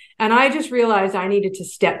time. And I just realized I needed to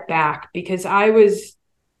step back because I was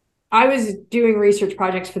doing research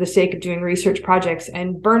projects for the sake of doing research projects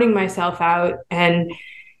and burning myself out and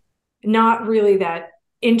not really that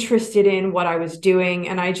interested in what I was doing.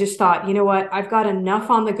 And I just thought, you know what, I've got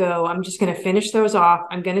enough on the go. I'm just going to finish those off.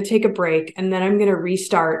 I'm going to take a break and then I'm going to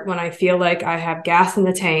restart when I feel like I have gas in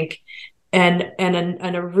the tank and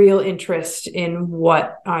a real interest in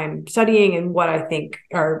what I'm studying and what I think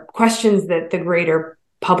are questions that the greater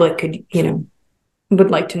public could,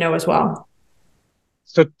 would like to know as well.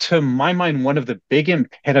 So, to my mind, one of the big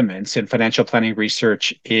impediments in financial planning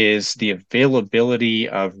research is the availability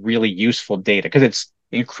of really useful data because it's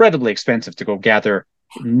incredibly expensive to go gather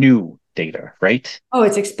new data, right? Oh,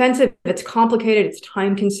 it's expensive, it's complicated, it's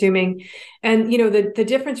time consuming. And the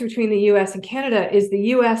difference between the US and Canada is the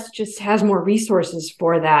US just has more resources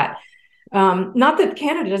for that. Not that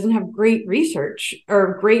Canada doesn't have great research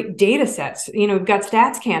or great data sets. We've got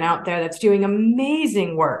StatsCan out there that's doing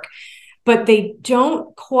amazing work, but they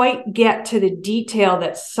don't quite get to the detail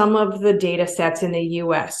that some of the data sets in the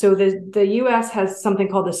US. So the US has something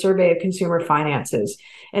called the Survey of Consumer Finances,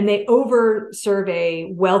 and they over survey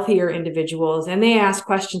wealthier individuals, and they ask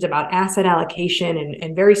questions about asset allocation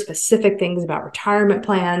and very specific things about retirement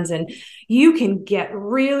plans. And you can get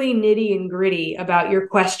really nitty and gritty about your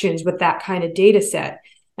questions with that kind of data set.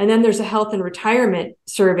 And then there's a health and retirement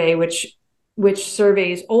survey, which which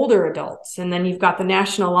surveys older adults. And then you've got the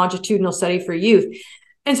National Longitudinal Study for Youth.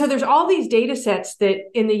 And so there's all these data sets that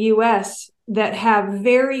in the US that have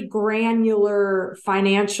very granular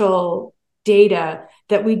financial data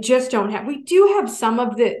that we just don't have. We do have some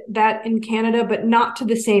of that in Canada, but not to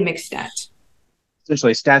the same extent.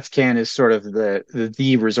 Essentially, StatsCan is sort of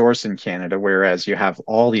the resource in Canada, whereas you have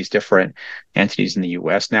all these different entities in the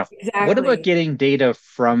US. Now, Exactly. What about getting data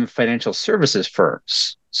from financial services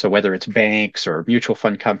firms? So whether it's banks or mutual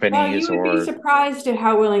fund companies, you would be surprised at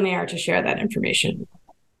how willing they are to share that information.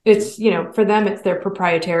 It's, for them, it's their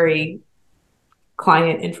proprietary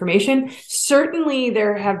client information. Certainly,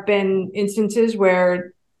 there have been instances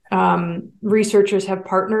where researchers have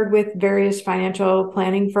partnered with various financial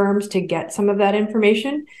planning firms to get some of that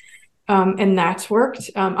information. And that's worked.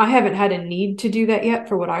 I haven't had a need to do that yet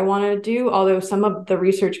for what I want to do, although some of the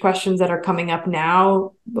research questions that are coming up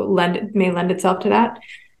now may lend itself to that.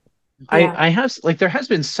 Yeah. I have, there has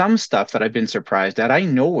been some stuff that I've been surprised at. I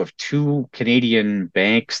know of two Canadian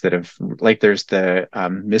banks that have, there's the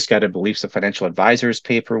Misguided Beliefs of Financial Advisors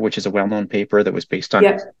paper, which is a well-known paper that was based on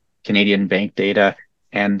Canadian bank data.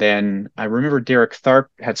 And then I remember Derek Tharp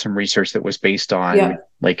had some research that was based on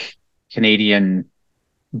Canadian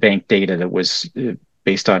bank data that was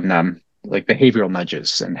based on behavioral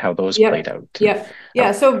nudges and how those played out.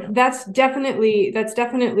 So that's definitely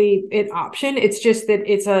an option. It's just that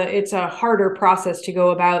it's a harder process to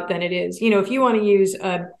go about than it is. If you want to use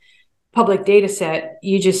a public data set,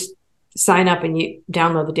 you just sign up and you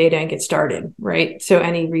download the data and get started, right? So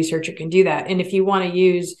any researcher can do that. And if you want to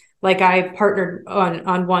use, I partnered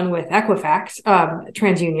on one with Equifax,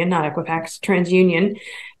 TransUnion,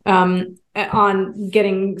 on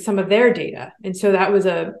getting some of their data. And so that was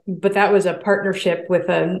a partnership with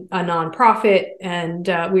a nonprofit, and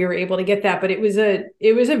we were able to get that, but it was a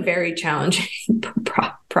very challenging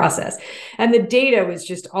process. And the data was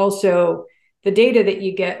just also the data that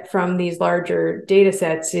you get from these larger data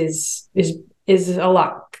sets is a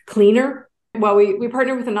lot cleaner. Well, we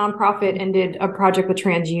partnered with a nonprofit and did a project with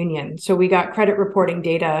TransUnion. So we got credit reporting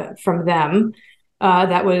data from them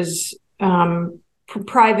that was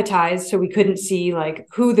privatized, so we couldn't see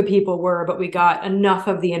who the people were, but we got enough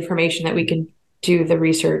of the information that we could do the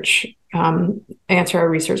research, answer our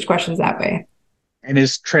research questions that way. And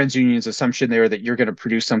is TransUnion's assumption there that you're going to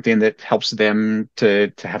produce something that helps them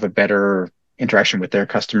to have a better interaction with their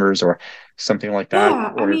customers or something like that?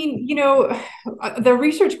 Yeah, I mean, the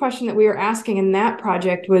research question that we were asking in that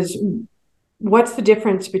project was, what's the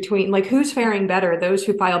difference between who's faring better, those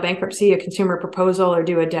who file bankruptcy, a consumer proposal, or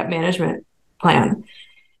do a debt management plan?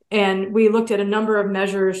 And we looked at a number of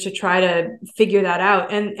measures to try to figure that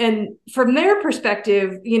out. And from their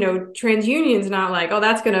perspective, TransUnion's not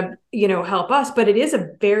that's going to, help us, but it is a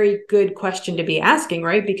very good question to be asking,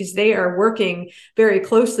 right? Because they are working very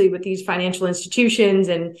closely with these financial institutions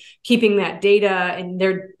and keeping that data, and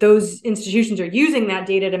those institutions are using that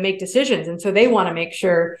data to make decisions. And so they want to make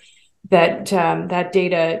sure that that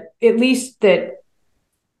data, at least that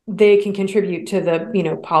they can contribute to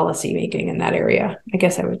the, policy making in that area. I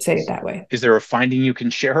guess I would say it that way. Is there a finding you can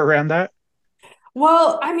share around that?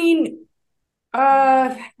 Well, I mean,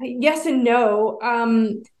 yes and no.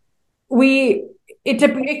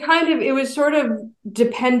 It was sort of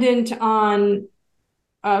dependent on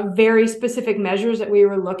very specific measures that we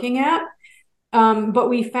were looking at. But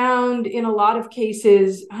we found in a lot of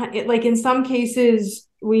cases, in some cases,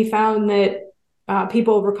 we found that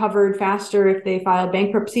people recovered faster if they filed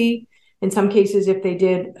bankruptcy. In some cases, if they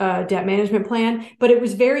did a debt management plan, but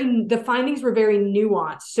the findings were very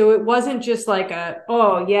nuanced. So it wasn't just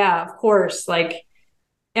oh yeah, of course,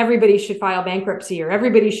 everybody should file bankruptcy or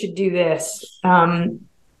everybody should do this. Good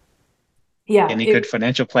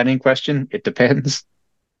financial planning question? It depends.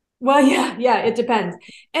 Well, yeah, it depends.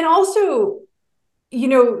 And also,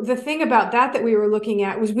 the thing about that we were looking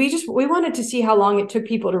at was we wanted to see how long it took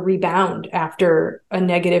people to rebound after a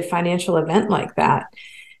negative financial event like that.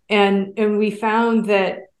 And we found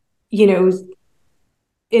that,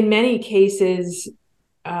 in many cases,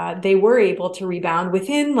 they were able to rebound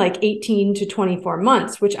within 18 to 24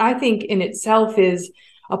 months, which I think in itself is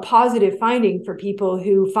a positive finding for people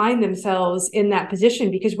who find themselves in that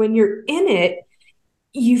position, because when you're in it,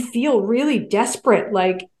 you feel really desperate,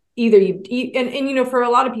 either and for a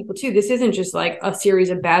lot of people too, this isn't just a series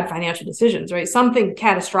of bad financial decisions, right? Something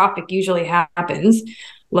catastrophic usually happens,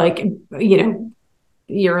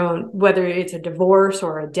 your own, whether it's a divorce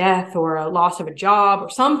or a death or a loss of a job or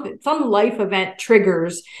some life event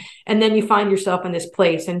triggers, and then you find yourself in this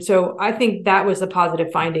place. And so I think that was the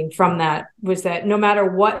positive finding from that, was that no matter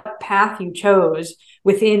what path you chose,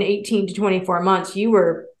 within 18 to 24 months, you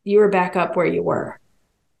were you were back up where you were.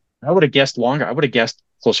 I would have guessed longer. I would have guessed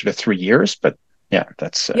closer to 3 years, but yeah,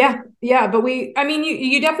 that's yeah. But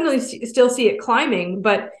you definitely still see it climbing,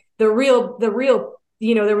 but the real, there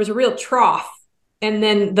was a real trough, and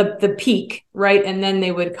then the peak, right, and then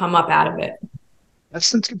they would come up out of it.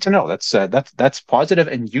 that's good to know. That's positive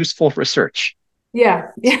and useful research. Yeah.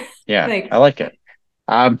 Yeah, Thanks. I like it.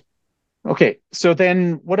 Okay, so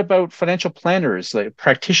then what about financial planners, like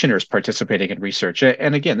practitioners participating in research?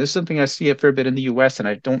 And again, this is something I see a fair bit in the US, and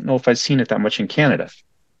I don't know if I've seen it that much in Canada.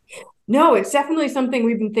 No, it's definitely something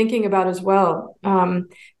we've been thinking about as well,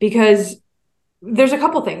 because there's a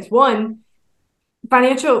couple things. One,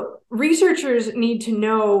 financial researchers need to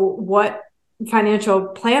know what financial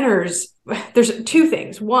planners, there's two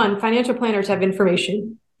things. One, financial planners have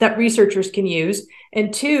information that researchers can use.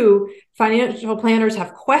 And two, financial planners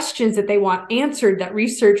have questions that they want answered that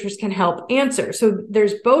researchers can help answer. So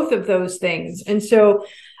there's both of those things. And so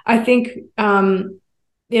I think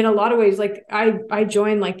in a lot of ways, like I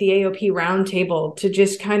joined like the AOP roundtable to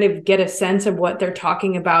just kind of get a sense of what they're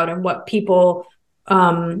talking about and what people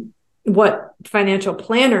what financial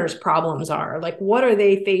planners problems are, like what are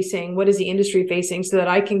they facing, what is the industry facing, so that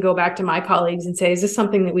I can go back to my colleagues and say, is this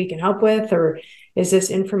something that we can help with, or is this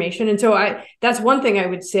information? And so that's one thing I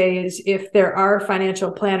would say is, if there are financial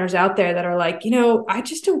planners out there that are like, I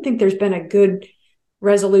just don't think there's been a good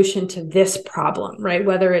resolution to this problem, right?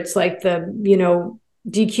 Whether it's like the,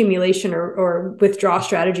 decumulation or withdrawal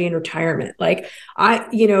strategy in retirement. Like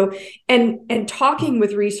and talking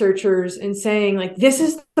with researchers and saying, like, this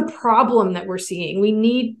is the problem that we're seeing. We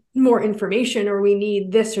need more information, or we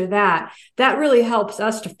need this or that. That really helps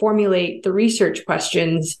us to formulate the research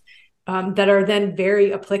questions that are then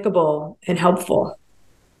very applicable and helpful.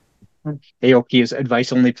 AOP is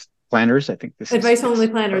advice only planners. I think this advice only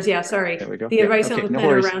planners. Yeah, sorry. There we go. The advice only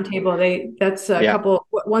planner roundtable. That's a couple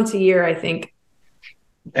once a year, I think.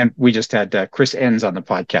 And we just had Chris Enns on the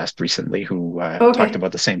podcast recently, who talked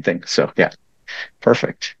about the same thing. So yeah,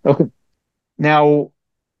 perfect. Okay. Now,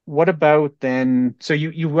 what about then? So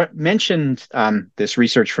you mentioned this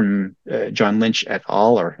research from John Lynch et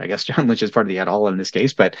al., or I guess John Lynch is part of the et al. In this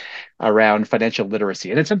case, but around financial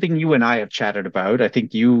literacy, and it's something you and I have chatted about. I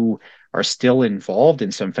think you are still involved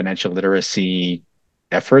in some financial literacy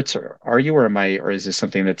efforts, or are you, or am I, or is this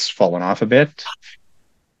something that's fallen off a bit?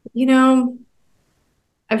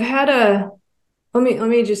 I've had let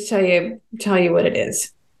me just tell you what it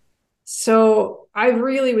is. So I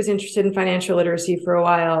really was interested in financial literacy for a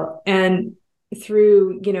while, and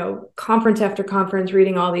through, conference after conference,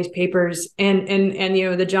 reading all these papers, and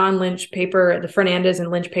the John Lynch paper, the Fernandez and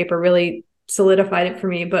Lynch paper really solidified it for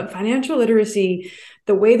me. But financial literacy,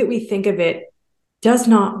 the way that we think of it, does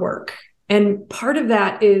not work. And part of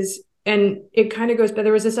that is, and it kind of goes, but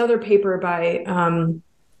there was this other paper by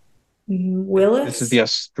Willis. This is the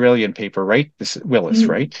Australian paper, right? This is Willis,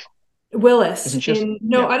 right? Willis.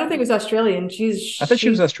 No, I don't think it was Australian. I thought she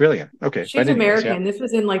was Australian. Okay. She's American. This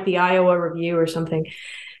was in like the Iowa Review or something.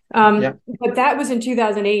 But that was in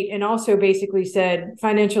 2008, and also basically said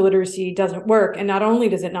financial literacy doesn't work. And not only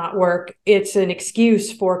does it not work, it's an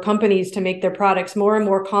excuse for companies to make their products more and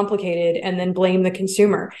more complicated and then blame the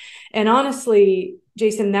consumer. And honestly,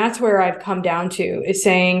 Jason, that's where I've come down to, is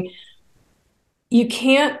saying, you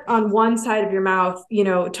can't on one side of your mouth,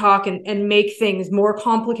 talk and make things more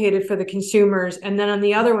complicated for the consumers. And then on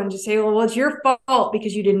the other one, just say, well, it's your fault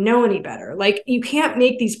because you didn't know any better. Like, you can't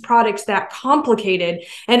make these products that complicated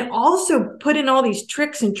and also put in all these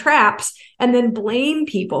tricks and traps and then blame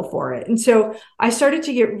people for it. And so I started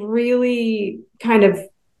to get really kind of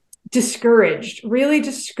really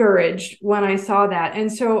discouraged when I saw that.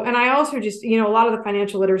 And I also just, a lot of the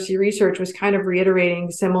financial literacy research was kind of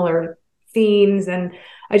reiterating similar themes, and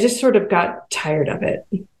I just sort of got tired of it.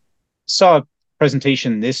 Saw a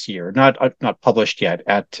presentation this year, not published yet,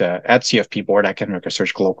 at CFP Board Academic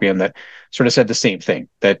Research Colloquium, that sort of said the same thing,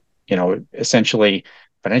 that essentially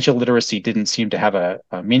financial literacy didn't seem to have a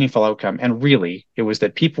meaningful outcome, and really it was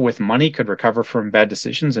that people with money could recover from bad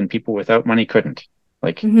decisions and people without money couldn't.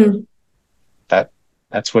 Like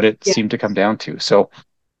that's what it seemed to come down to. So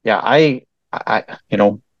yeah, I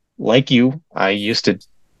like you, I used to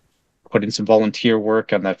put in some volunteer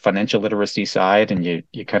work on that financial literacy side, and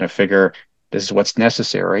you kind of figure this is what's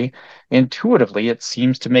necessary. Intuitively, it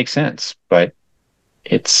seems to make sense, but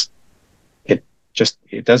it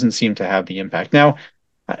doesn't seem to have the impact. Now,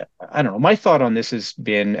 I don't know. My thought on this has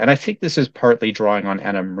been, and I think this is partly drawing on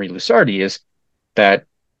Anna Marie Lusardi, is that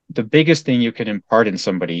the biggest thing you can impart in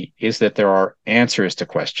somebody is that there are answers to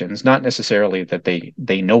questions, not necessarily that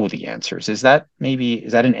they know the answers. Is that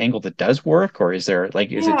an angle that does work, or is it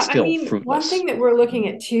Yeah, I still mean, one fruitless? thing that we're looking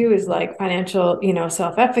at too is like financial,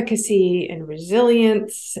 self-efficacy and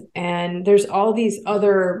resilience. And there's all these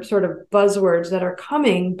other sort of buzzwords that are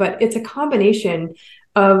coming, but it's a combination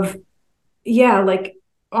of, yeah, like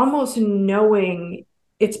almost knowing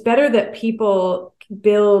it's better that people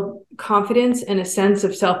build confidence and a sense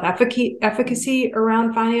of self-efficacy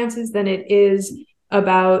around finances than it is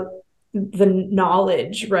about the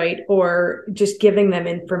knowledge, right? Or just giving them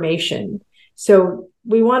information. So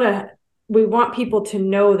we want people to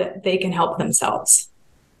know that they can help themselves.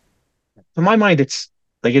 To my mind, it's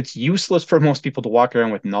useless for most people to walk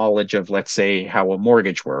around with knowledge of, let's say, how a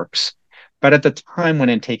mortgage works. But at the time when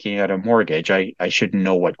I'm taking out a mortgage, I should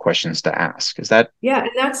know what questions to ask. Is that Yeah, and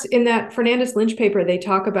that's in that Fernandez Lynch paper, they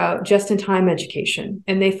talk about just-in-time education,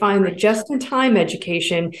 and they find that just-in-time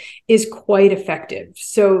education is quite effective.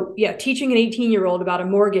 So yeah, teaching an 18-year-old about a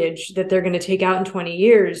mortgage that they're going to take out in 20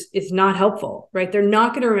 years is not helpful, right? They're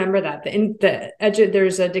not going to remember that.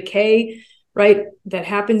 There's a decay, right, that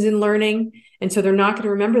happens in learning, and so they're not going to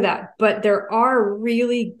remember that. But there are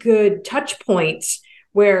really good touch points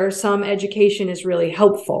where some education is really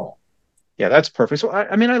helpful. Yeah, that's perfect. So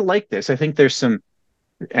I mean, I like this. I think there's some,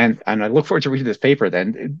 and I look forward to reading this paper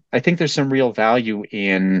then. I think there's some real value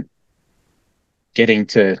in getting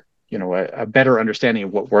to, a better understanding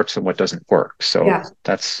of what works and what doesn't work. So Yeah.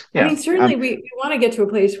 that's, I yeah. mean, certainly we want to get to a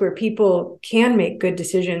place where people can make good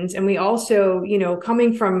decisions. And we also,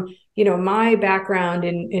 coming from, my background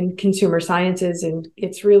in consumer sciences, and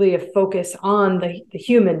it's really a focus on the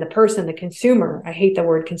human, the person, the consumer. I hate the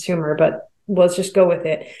word consumer, but let's just go with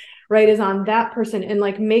it, right? Is on that person and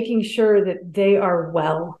like making sure that they are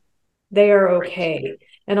well, they are okay.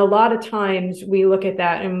 And a lot of times we look at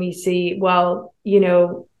that and we see, well,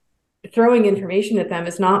 throwing information at them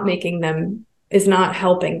is not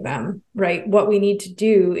helping them, right? What we need to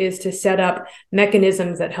do is to set up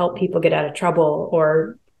mechanisms that help people get out of trouble,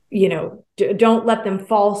 or, don't let them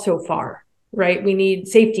fall so far, right? We need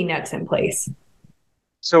safety nets in place.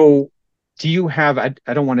 So do you have, I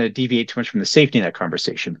don't want to deviate too much from the safety net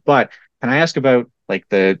conversation, but can I ask about like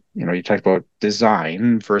you talked about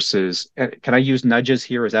design versus, can I use nudges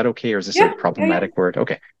here? Is that okay? Or is this a Yeah, yeah. problematic word?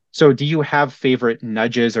 Okay. So do you have favorite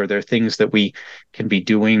nudges? Are there things that we can be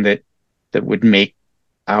doing that would make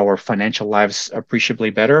our financial lives appreciably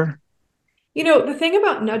better? The thing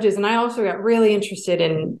about nudges, and I also got really interested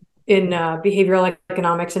in behavioral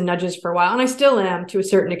economics and nudges for a while, and I still am to a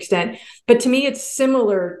certain extent. But to me, it's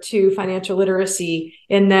similar to financial literacy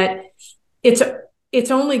in that it's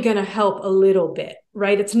it's only going to help a little bit,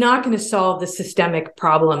 right? It's not going to solve the systemic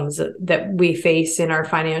problems that we face in our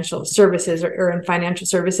financial services or in financial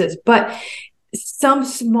services, but some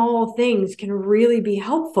small things can really be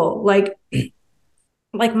helpful. Like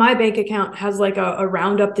my bank account has like a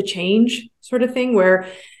round up the change sort of thing where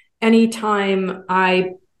anytime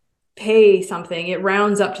I pay something, it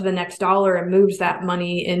rounds up to the next dollar and moves that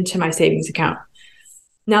money into my savings account.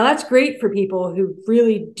 Now that's great for people who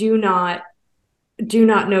really do not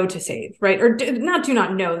know to save, right? Or do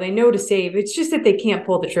not know, they know to save. It's just that they can't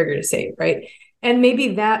pull the trigger to save, right? And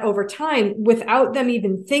maybe that over time, without them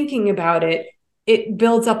even thinking about it, it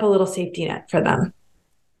builds up a little safety net for them,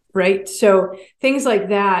 right? So things like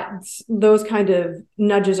that, those kind of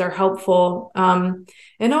nudges are helpful.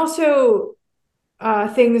 And also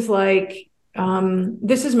things like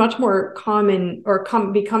this is much more common or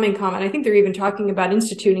becoming common. I think they're even talking about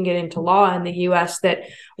instituting it into law in the US that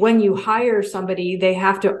when you hire somebody, they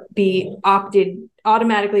have to be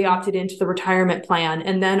automatically opted into the retirement plan,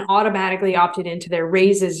 and then automatically opted into their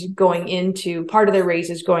raises going into part of their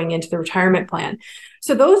raises going into the retirement plan.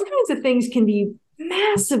 So those kinds of things can be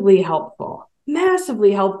massively helpful,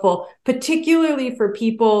 particularly for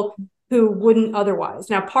people who wouldn't otherwise.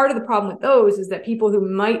 Now, part of the problem with those is that people who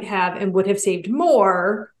might have and would have saved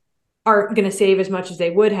more aren't going to save as much as they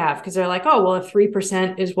would have because they're like, oh, well, if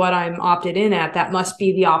 3% is what I'm opted in at, that must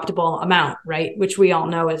be the optimal amount, right? Which we all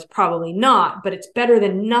know is probably not, but it's better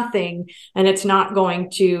than nothing. And it's not going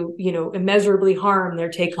to, immeasurably harm their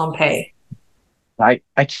take-home pay. I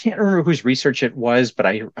can't remember whose research it was, but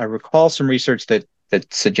I recall some research that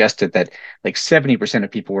suggested that like 70% of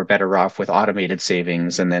people were better off with automated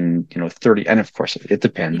savings, and then 30, and of course it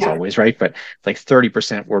depends always, right? But like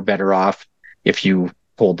 30% were better off if you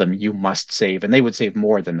told them you must save, and they would save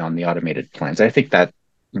more than on the automated plans. I think that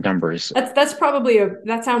numbers. That's probably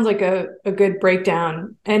that sounds like a good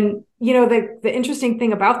breakdown. And the interesting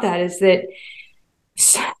thing about that is that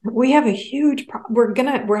we have a huge we're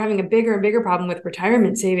having a bigger and bigger problem with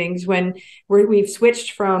retirement savings when we've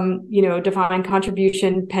switched from, defined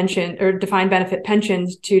contribution pension or defined benefit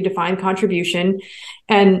pensions to defined contribution,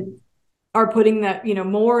 and are putting that,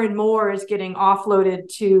 more and more is getting offloaded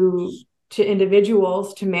to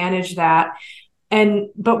individuals to manage that.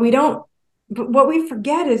 But what we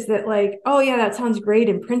forget is that, like, oh yeah, that sounds great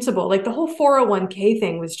in principle. Like the whole 401k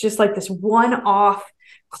thing was just like this one-off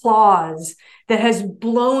clause that has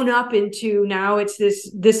blown up into now it's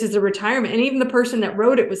this is a retirement. And even the person that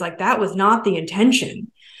wrote it was like, that was not the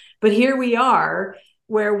intention. But here we are,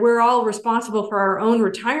 where we're all responsible for our own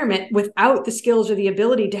retirement without the skills or the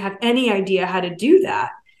ability to have any idea how to do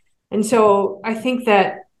that. And so I think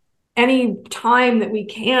that any time that we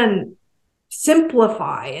can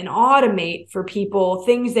simplify and automate for people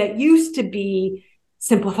things that used to be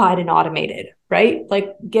simplified and automated, right?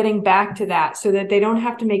 Like getting back to that so that they don't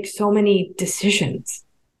have to make so many decisions.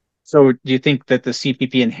 So do you think that the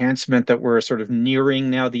CPP enhancement that we're sort of nearing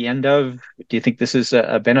now the end of, do you think this is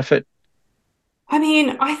a benefit? I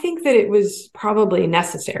mean, I think that it was probably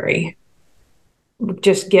necessary,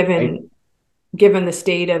 just given the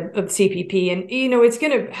state of CPP. And, it's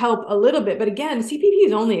going to help a little bit. But again, CPP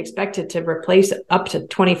is only expected to replace up to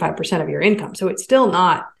 25% of your income. So it's still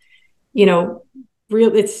not,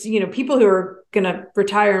 real. It's, people who are going to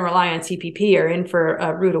retire and rely on CPP are in for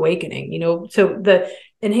a rude awakening, so the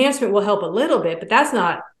enhancement will help a little bit, but that's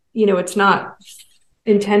not, it's not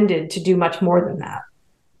intended to do much more than that.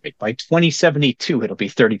 By 2072, it'll be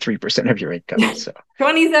 33% of your income. So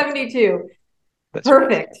 2072. That's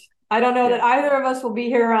perfect. Right. I don't know that either of us will be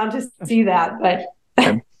here around to see that, but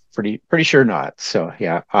I'm pretty sure not. So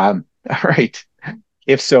yeah. All right.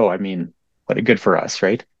 If so, I mean, what a good for us,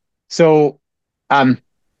 right? So,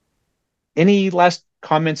 any last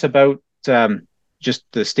comments about just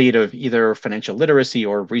the state of either financial literacy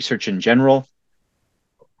or research in general?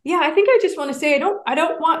 Yeah, I think I just want to say I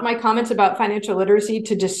don't want my comments about financial literacy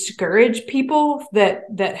to discourage people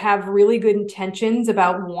that have really good intentions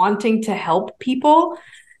about wanting to help people.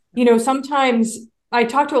 Sometimes I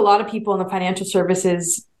talk to a lot of people in the financial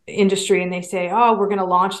services industry and they say, oh, we're going to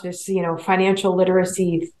launch this, financial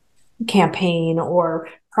literacy campaign or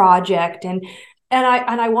project. And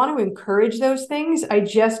I want to encourage those things. I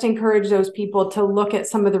just encourage those people to look at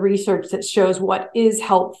some of the research that shows what is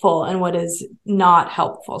helpful and what is not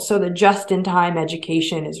helpful. So the just-in-time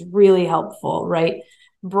education is really helpful, right?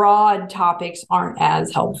 Broad topics aren't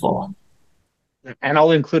as helpful. And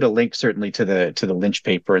I'll include a link certainly to the Lynch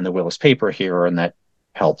paper and the Willis paper here, and that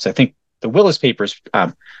helps. I think the Willis papers,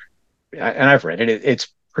 and I've read it. It's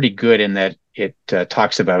pretty good in that it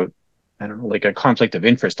talks about, I don't know, like a conflict of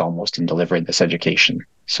interest almost in delivering this education.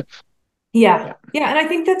 So, yeah. And I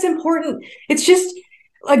think that's important. It's just,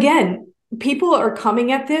 again, people are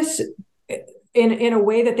coming at this in a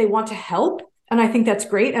way that they want to help. And I think that's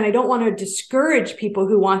great. And I don't want to discourage people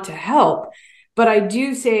who want to help. But I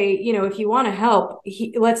do say, if you want to help,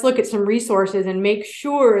 let's look at some resources and make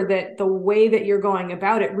sure that the way that you're going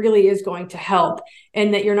about it really is going to help,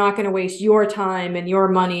 and that you're not going to waste your time and your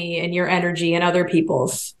money and your energy and other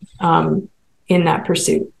people's in that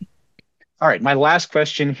pursuit. All right. My last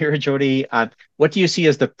question here, Jody. What do you see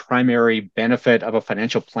as the primary benefit of a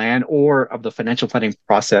financial plan or of the financial planning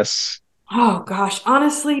process? Oh, gosh,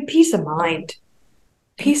 honestly, peace of mind.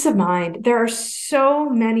 Peace of mind. There are so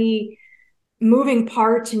many moving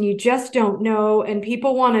parts and you just don't know. And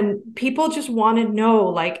people just want to know,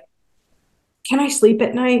 like, can I sleep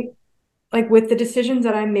at night? Like with the decisions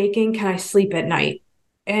that I'm making, can I sleep at night?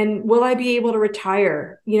 And will I be able to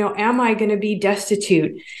retire? Am I going to be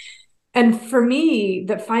destitute? And for me,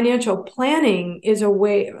 the financial planning is a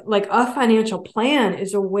way, like a financial plan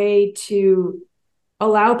is a way to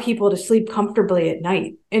allow people to sleep comfortably at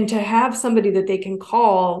night and to have somebody that they can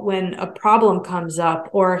call when a problem comes up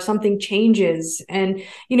or something changes. And,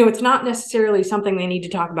 it's not necessarily something they need to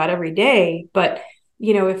talk about every day, but,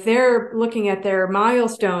 if they're looking at their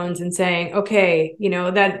milestones and saying, okay,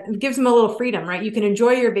 that gives them a little freedom, right? You can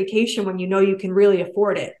enjoy your vacation when you can really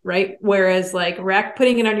afford it, right? Whereas like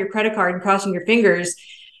putting it on your credit card and crossing your fingers,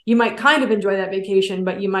 you might kind of enjoy that vacation,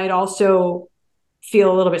 but you might also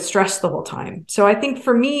feel a little bit stressed the whole time. So I think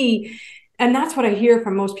for me, and that's what I hear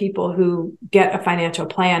from most people who get a financial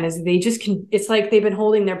plan, is they just can, it's like they've been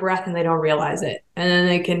holding their breath and they don't realize it. And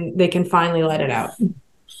then they can finally let it out.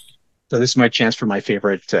 So this is my chance for my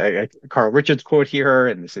favorite Carl Richards quote here.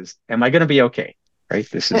 And this is, am I going to be okay? Right.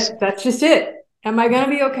 That's just it. Am I going to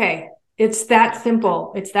be okay? It's that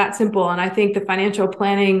simple. It's that simple. And I think the financial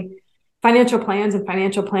plans and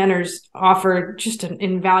financial planners offer just an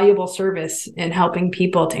invaluable service in helping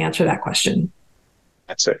people to answer that question.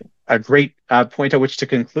 That's a great point at which to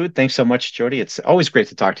conclude. Thanks so much, Jody. It's always great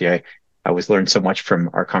to talk to you. I always learn so much from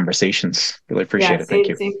our conversations. Really appreciate it. Thank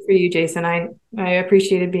you. Same for you, Jason. I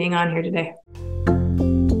appreciated being on here today.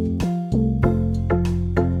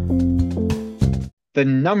 The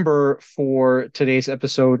number for today's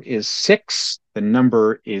episode is 6. The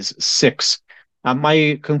number is 6.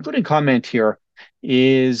 My concluding comment here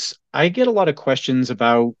is I get a lot of questions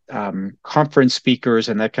about conference speakers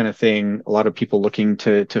and that kind of thing. A lot of people looking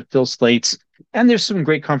to fill slates. And there's some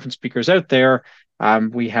great conference speakers out there.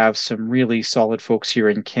 We have some really solid folks here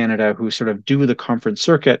in Canada who sort of do the conference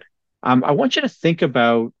circuit. I want you to think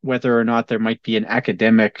about whether or not there might be an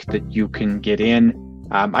academic that you can get in.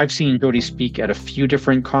 I've seen Jody speak at a few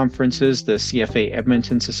different conferences. The CFA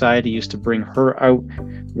Edmonton Society used to bring her out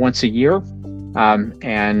once a year,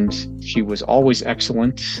 and she was always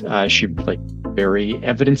excellent. She very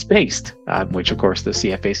evidence-based, which of course the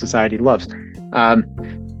CFA Society loves.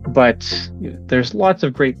 But there's lots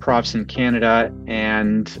of great profs in Canada,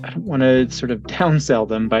 and I don't want to sort of downsell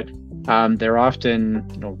them, but they're often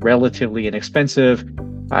relatively inexpensive.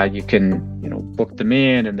 You can book them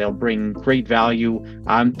in and they'll bring great value.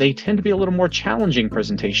 They tend to be a little more challenging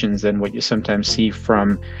presentations than what you sometimes see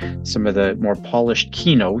from some of the more polished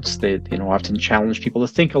keynotes that often challenge people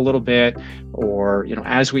to think a little bit, or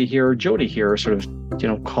as we hear Jody here sort of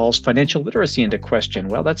calls financial literacy into question.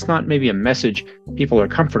 Well, that's not maybe a message people are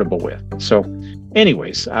comfortable with. So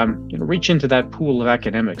anyways, reach into that pool of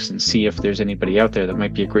academics and see if there's anybody out there that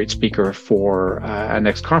might be a great speaker for a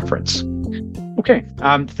next conference. Okay,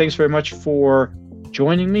 thanks very much for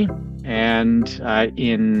joining me. And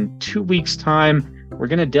in 2 weeks' time, we're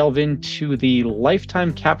going to delve into the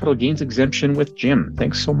lifetime capital gains exemption with Jim.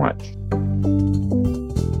 Thanks so much.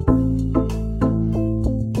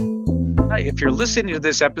 If you're listening to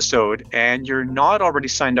this episode and you're not already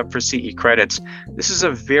signed up for CE credits, this is a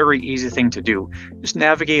very easy thing to do. Just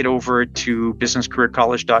navigate over to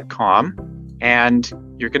businesscareercollege.com and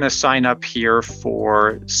you're going to sign up here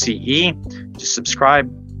for CE. Just subscribe.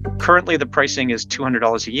 Currently, the pricing is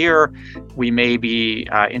 $200 a year. We may be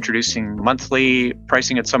introducing monthly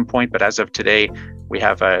pricing at some point, but as of today, we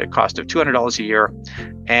have a cost of $200 a year.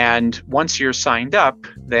 And once you're signed up,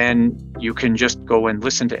 then you can just go and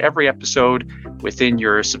listen to every episode within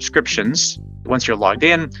your subscriptions. Once you're logged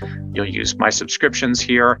in, you'll use My Subscriptions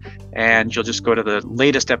here, and you'll just go to the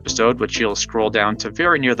latest episode, which you'll scroll down to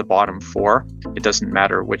very near the bottom for. It doesn't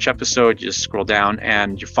matter which episode, you just scroll down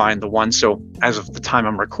and you find the one. So as of the time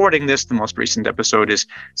I'm recording this, the most recent episode is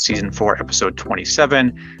season 4, episode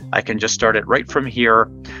 27. I can just start it right from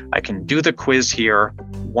here. I can do the quiz here.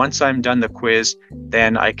 Once I'm done the quiz,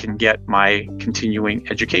 then I can get my continuing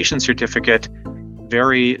education certificate.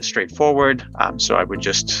 Very straightforward. So I would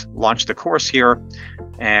just launch the course here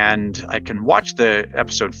and I can watch the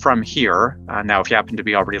episode from here. Now, if you happen to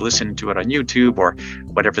be already listening to it on YouTube or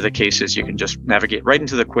whatever the case is, you can just navigate right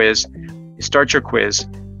into the quiz. You start your quiz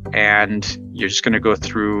and you're just going to go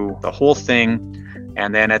through the whole thing.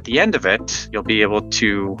 And then at the end of it, you'll be able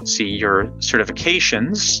to see your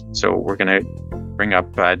certifications. So we're going to bring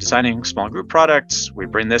up designing small group products. We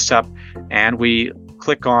bring this up and we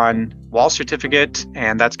click on Wall Certificate,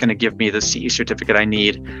 and that's going to give me the CE certificate I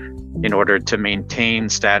need in order to maintain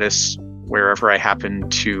status wherever I happen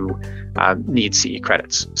to need CE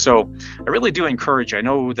credits. So I really do encourage you. I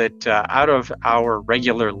know that out of our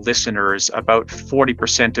regular listeners, about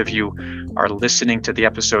 40% of you are listening to the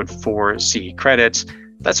episode for CE credits.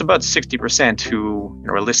 That's about 60% who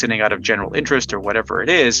are listening out of general interest or whatever it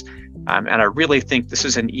is. And I really think this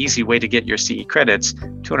is an easy way to get your CE credits.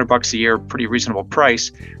 $200 a year, pretty reasonable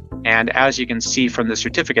price. And as you can see from the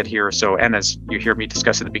certificate here, and as you hear me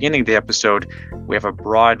discuss at the beginning of the episode, we have a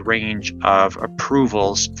broad range of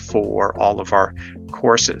approvals for all of our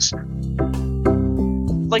courses.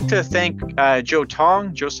 I'd like to thank Joe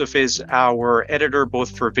Tong. Joseph is our editor,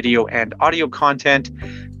 both for video and audio content.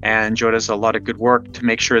 And Joe does a lot of good work to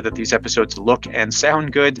make sure that these episodes look and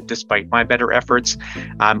sound good, despite my better efforts.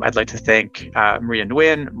 I'd like to thank Maria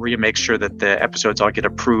Nguyen. Maria makes sure that the episodes all get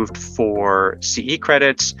approved for CE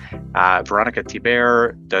credits. Veronica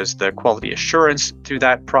Thibert does the quality assurance through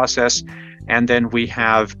that process. And then we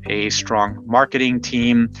have a strong marketing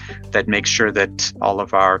team that makes sure that all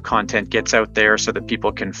of our content gets out there so that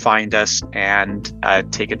people can find us and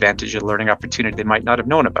take advantage of learning opportunity they might not have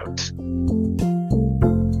known about.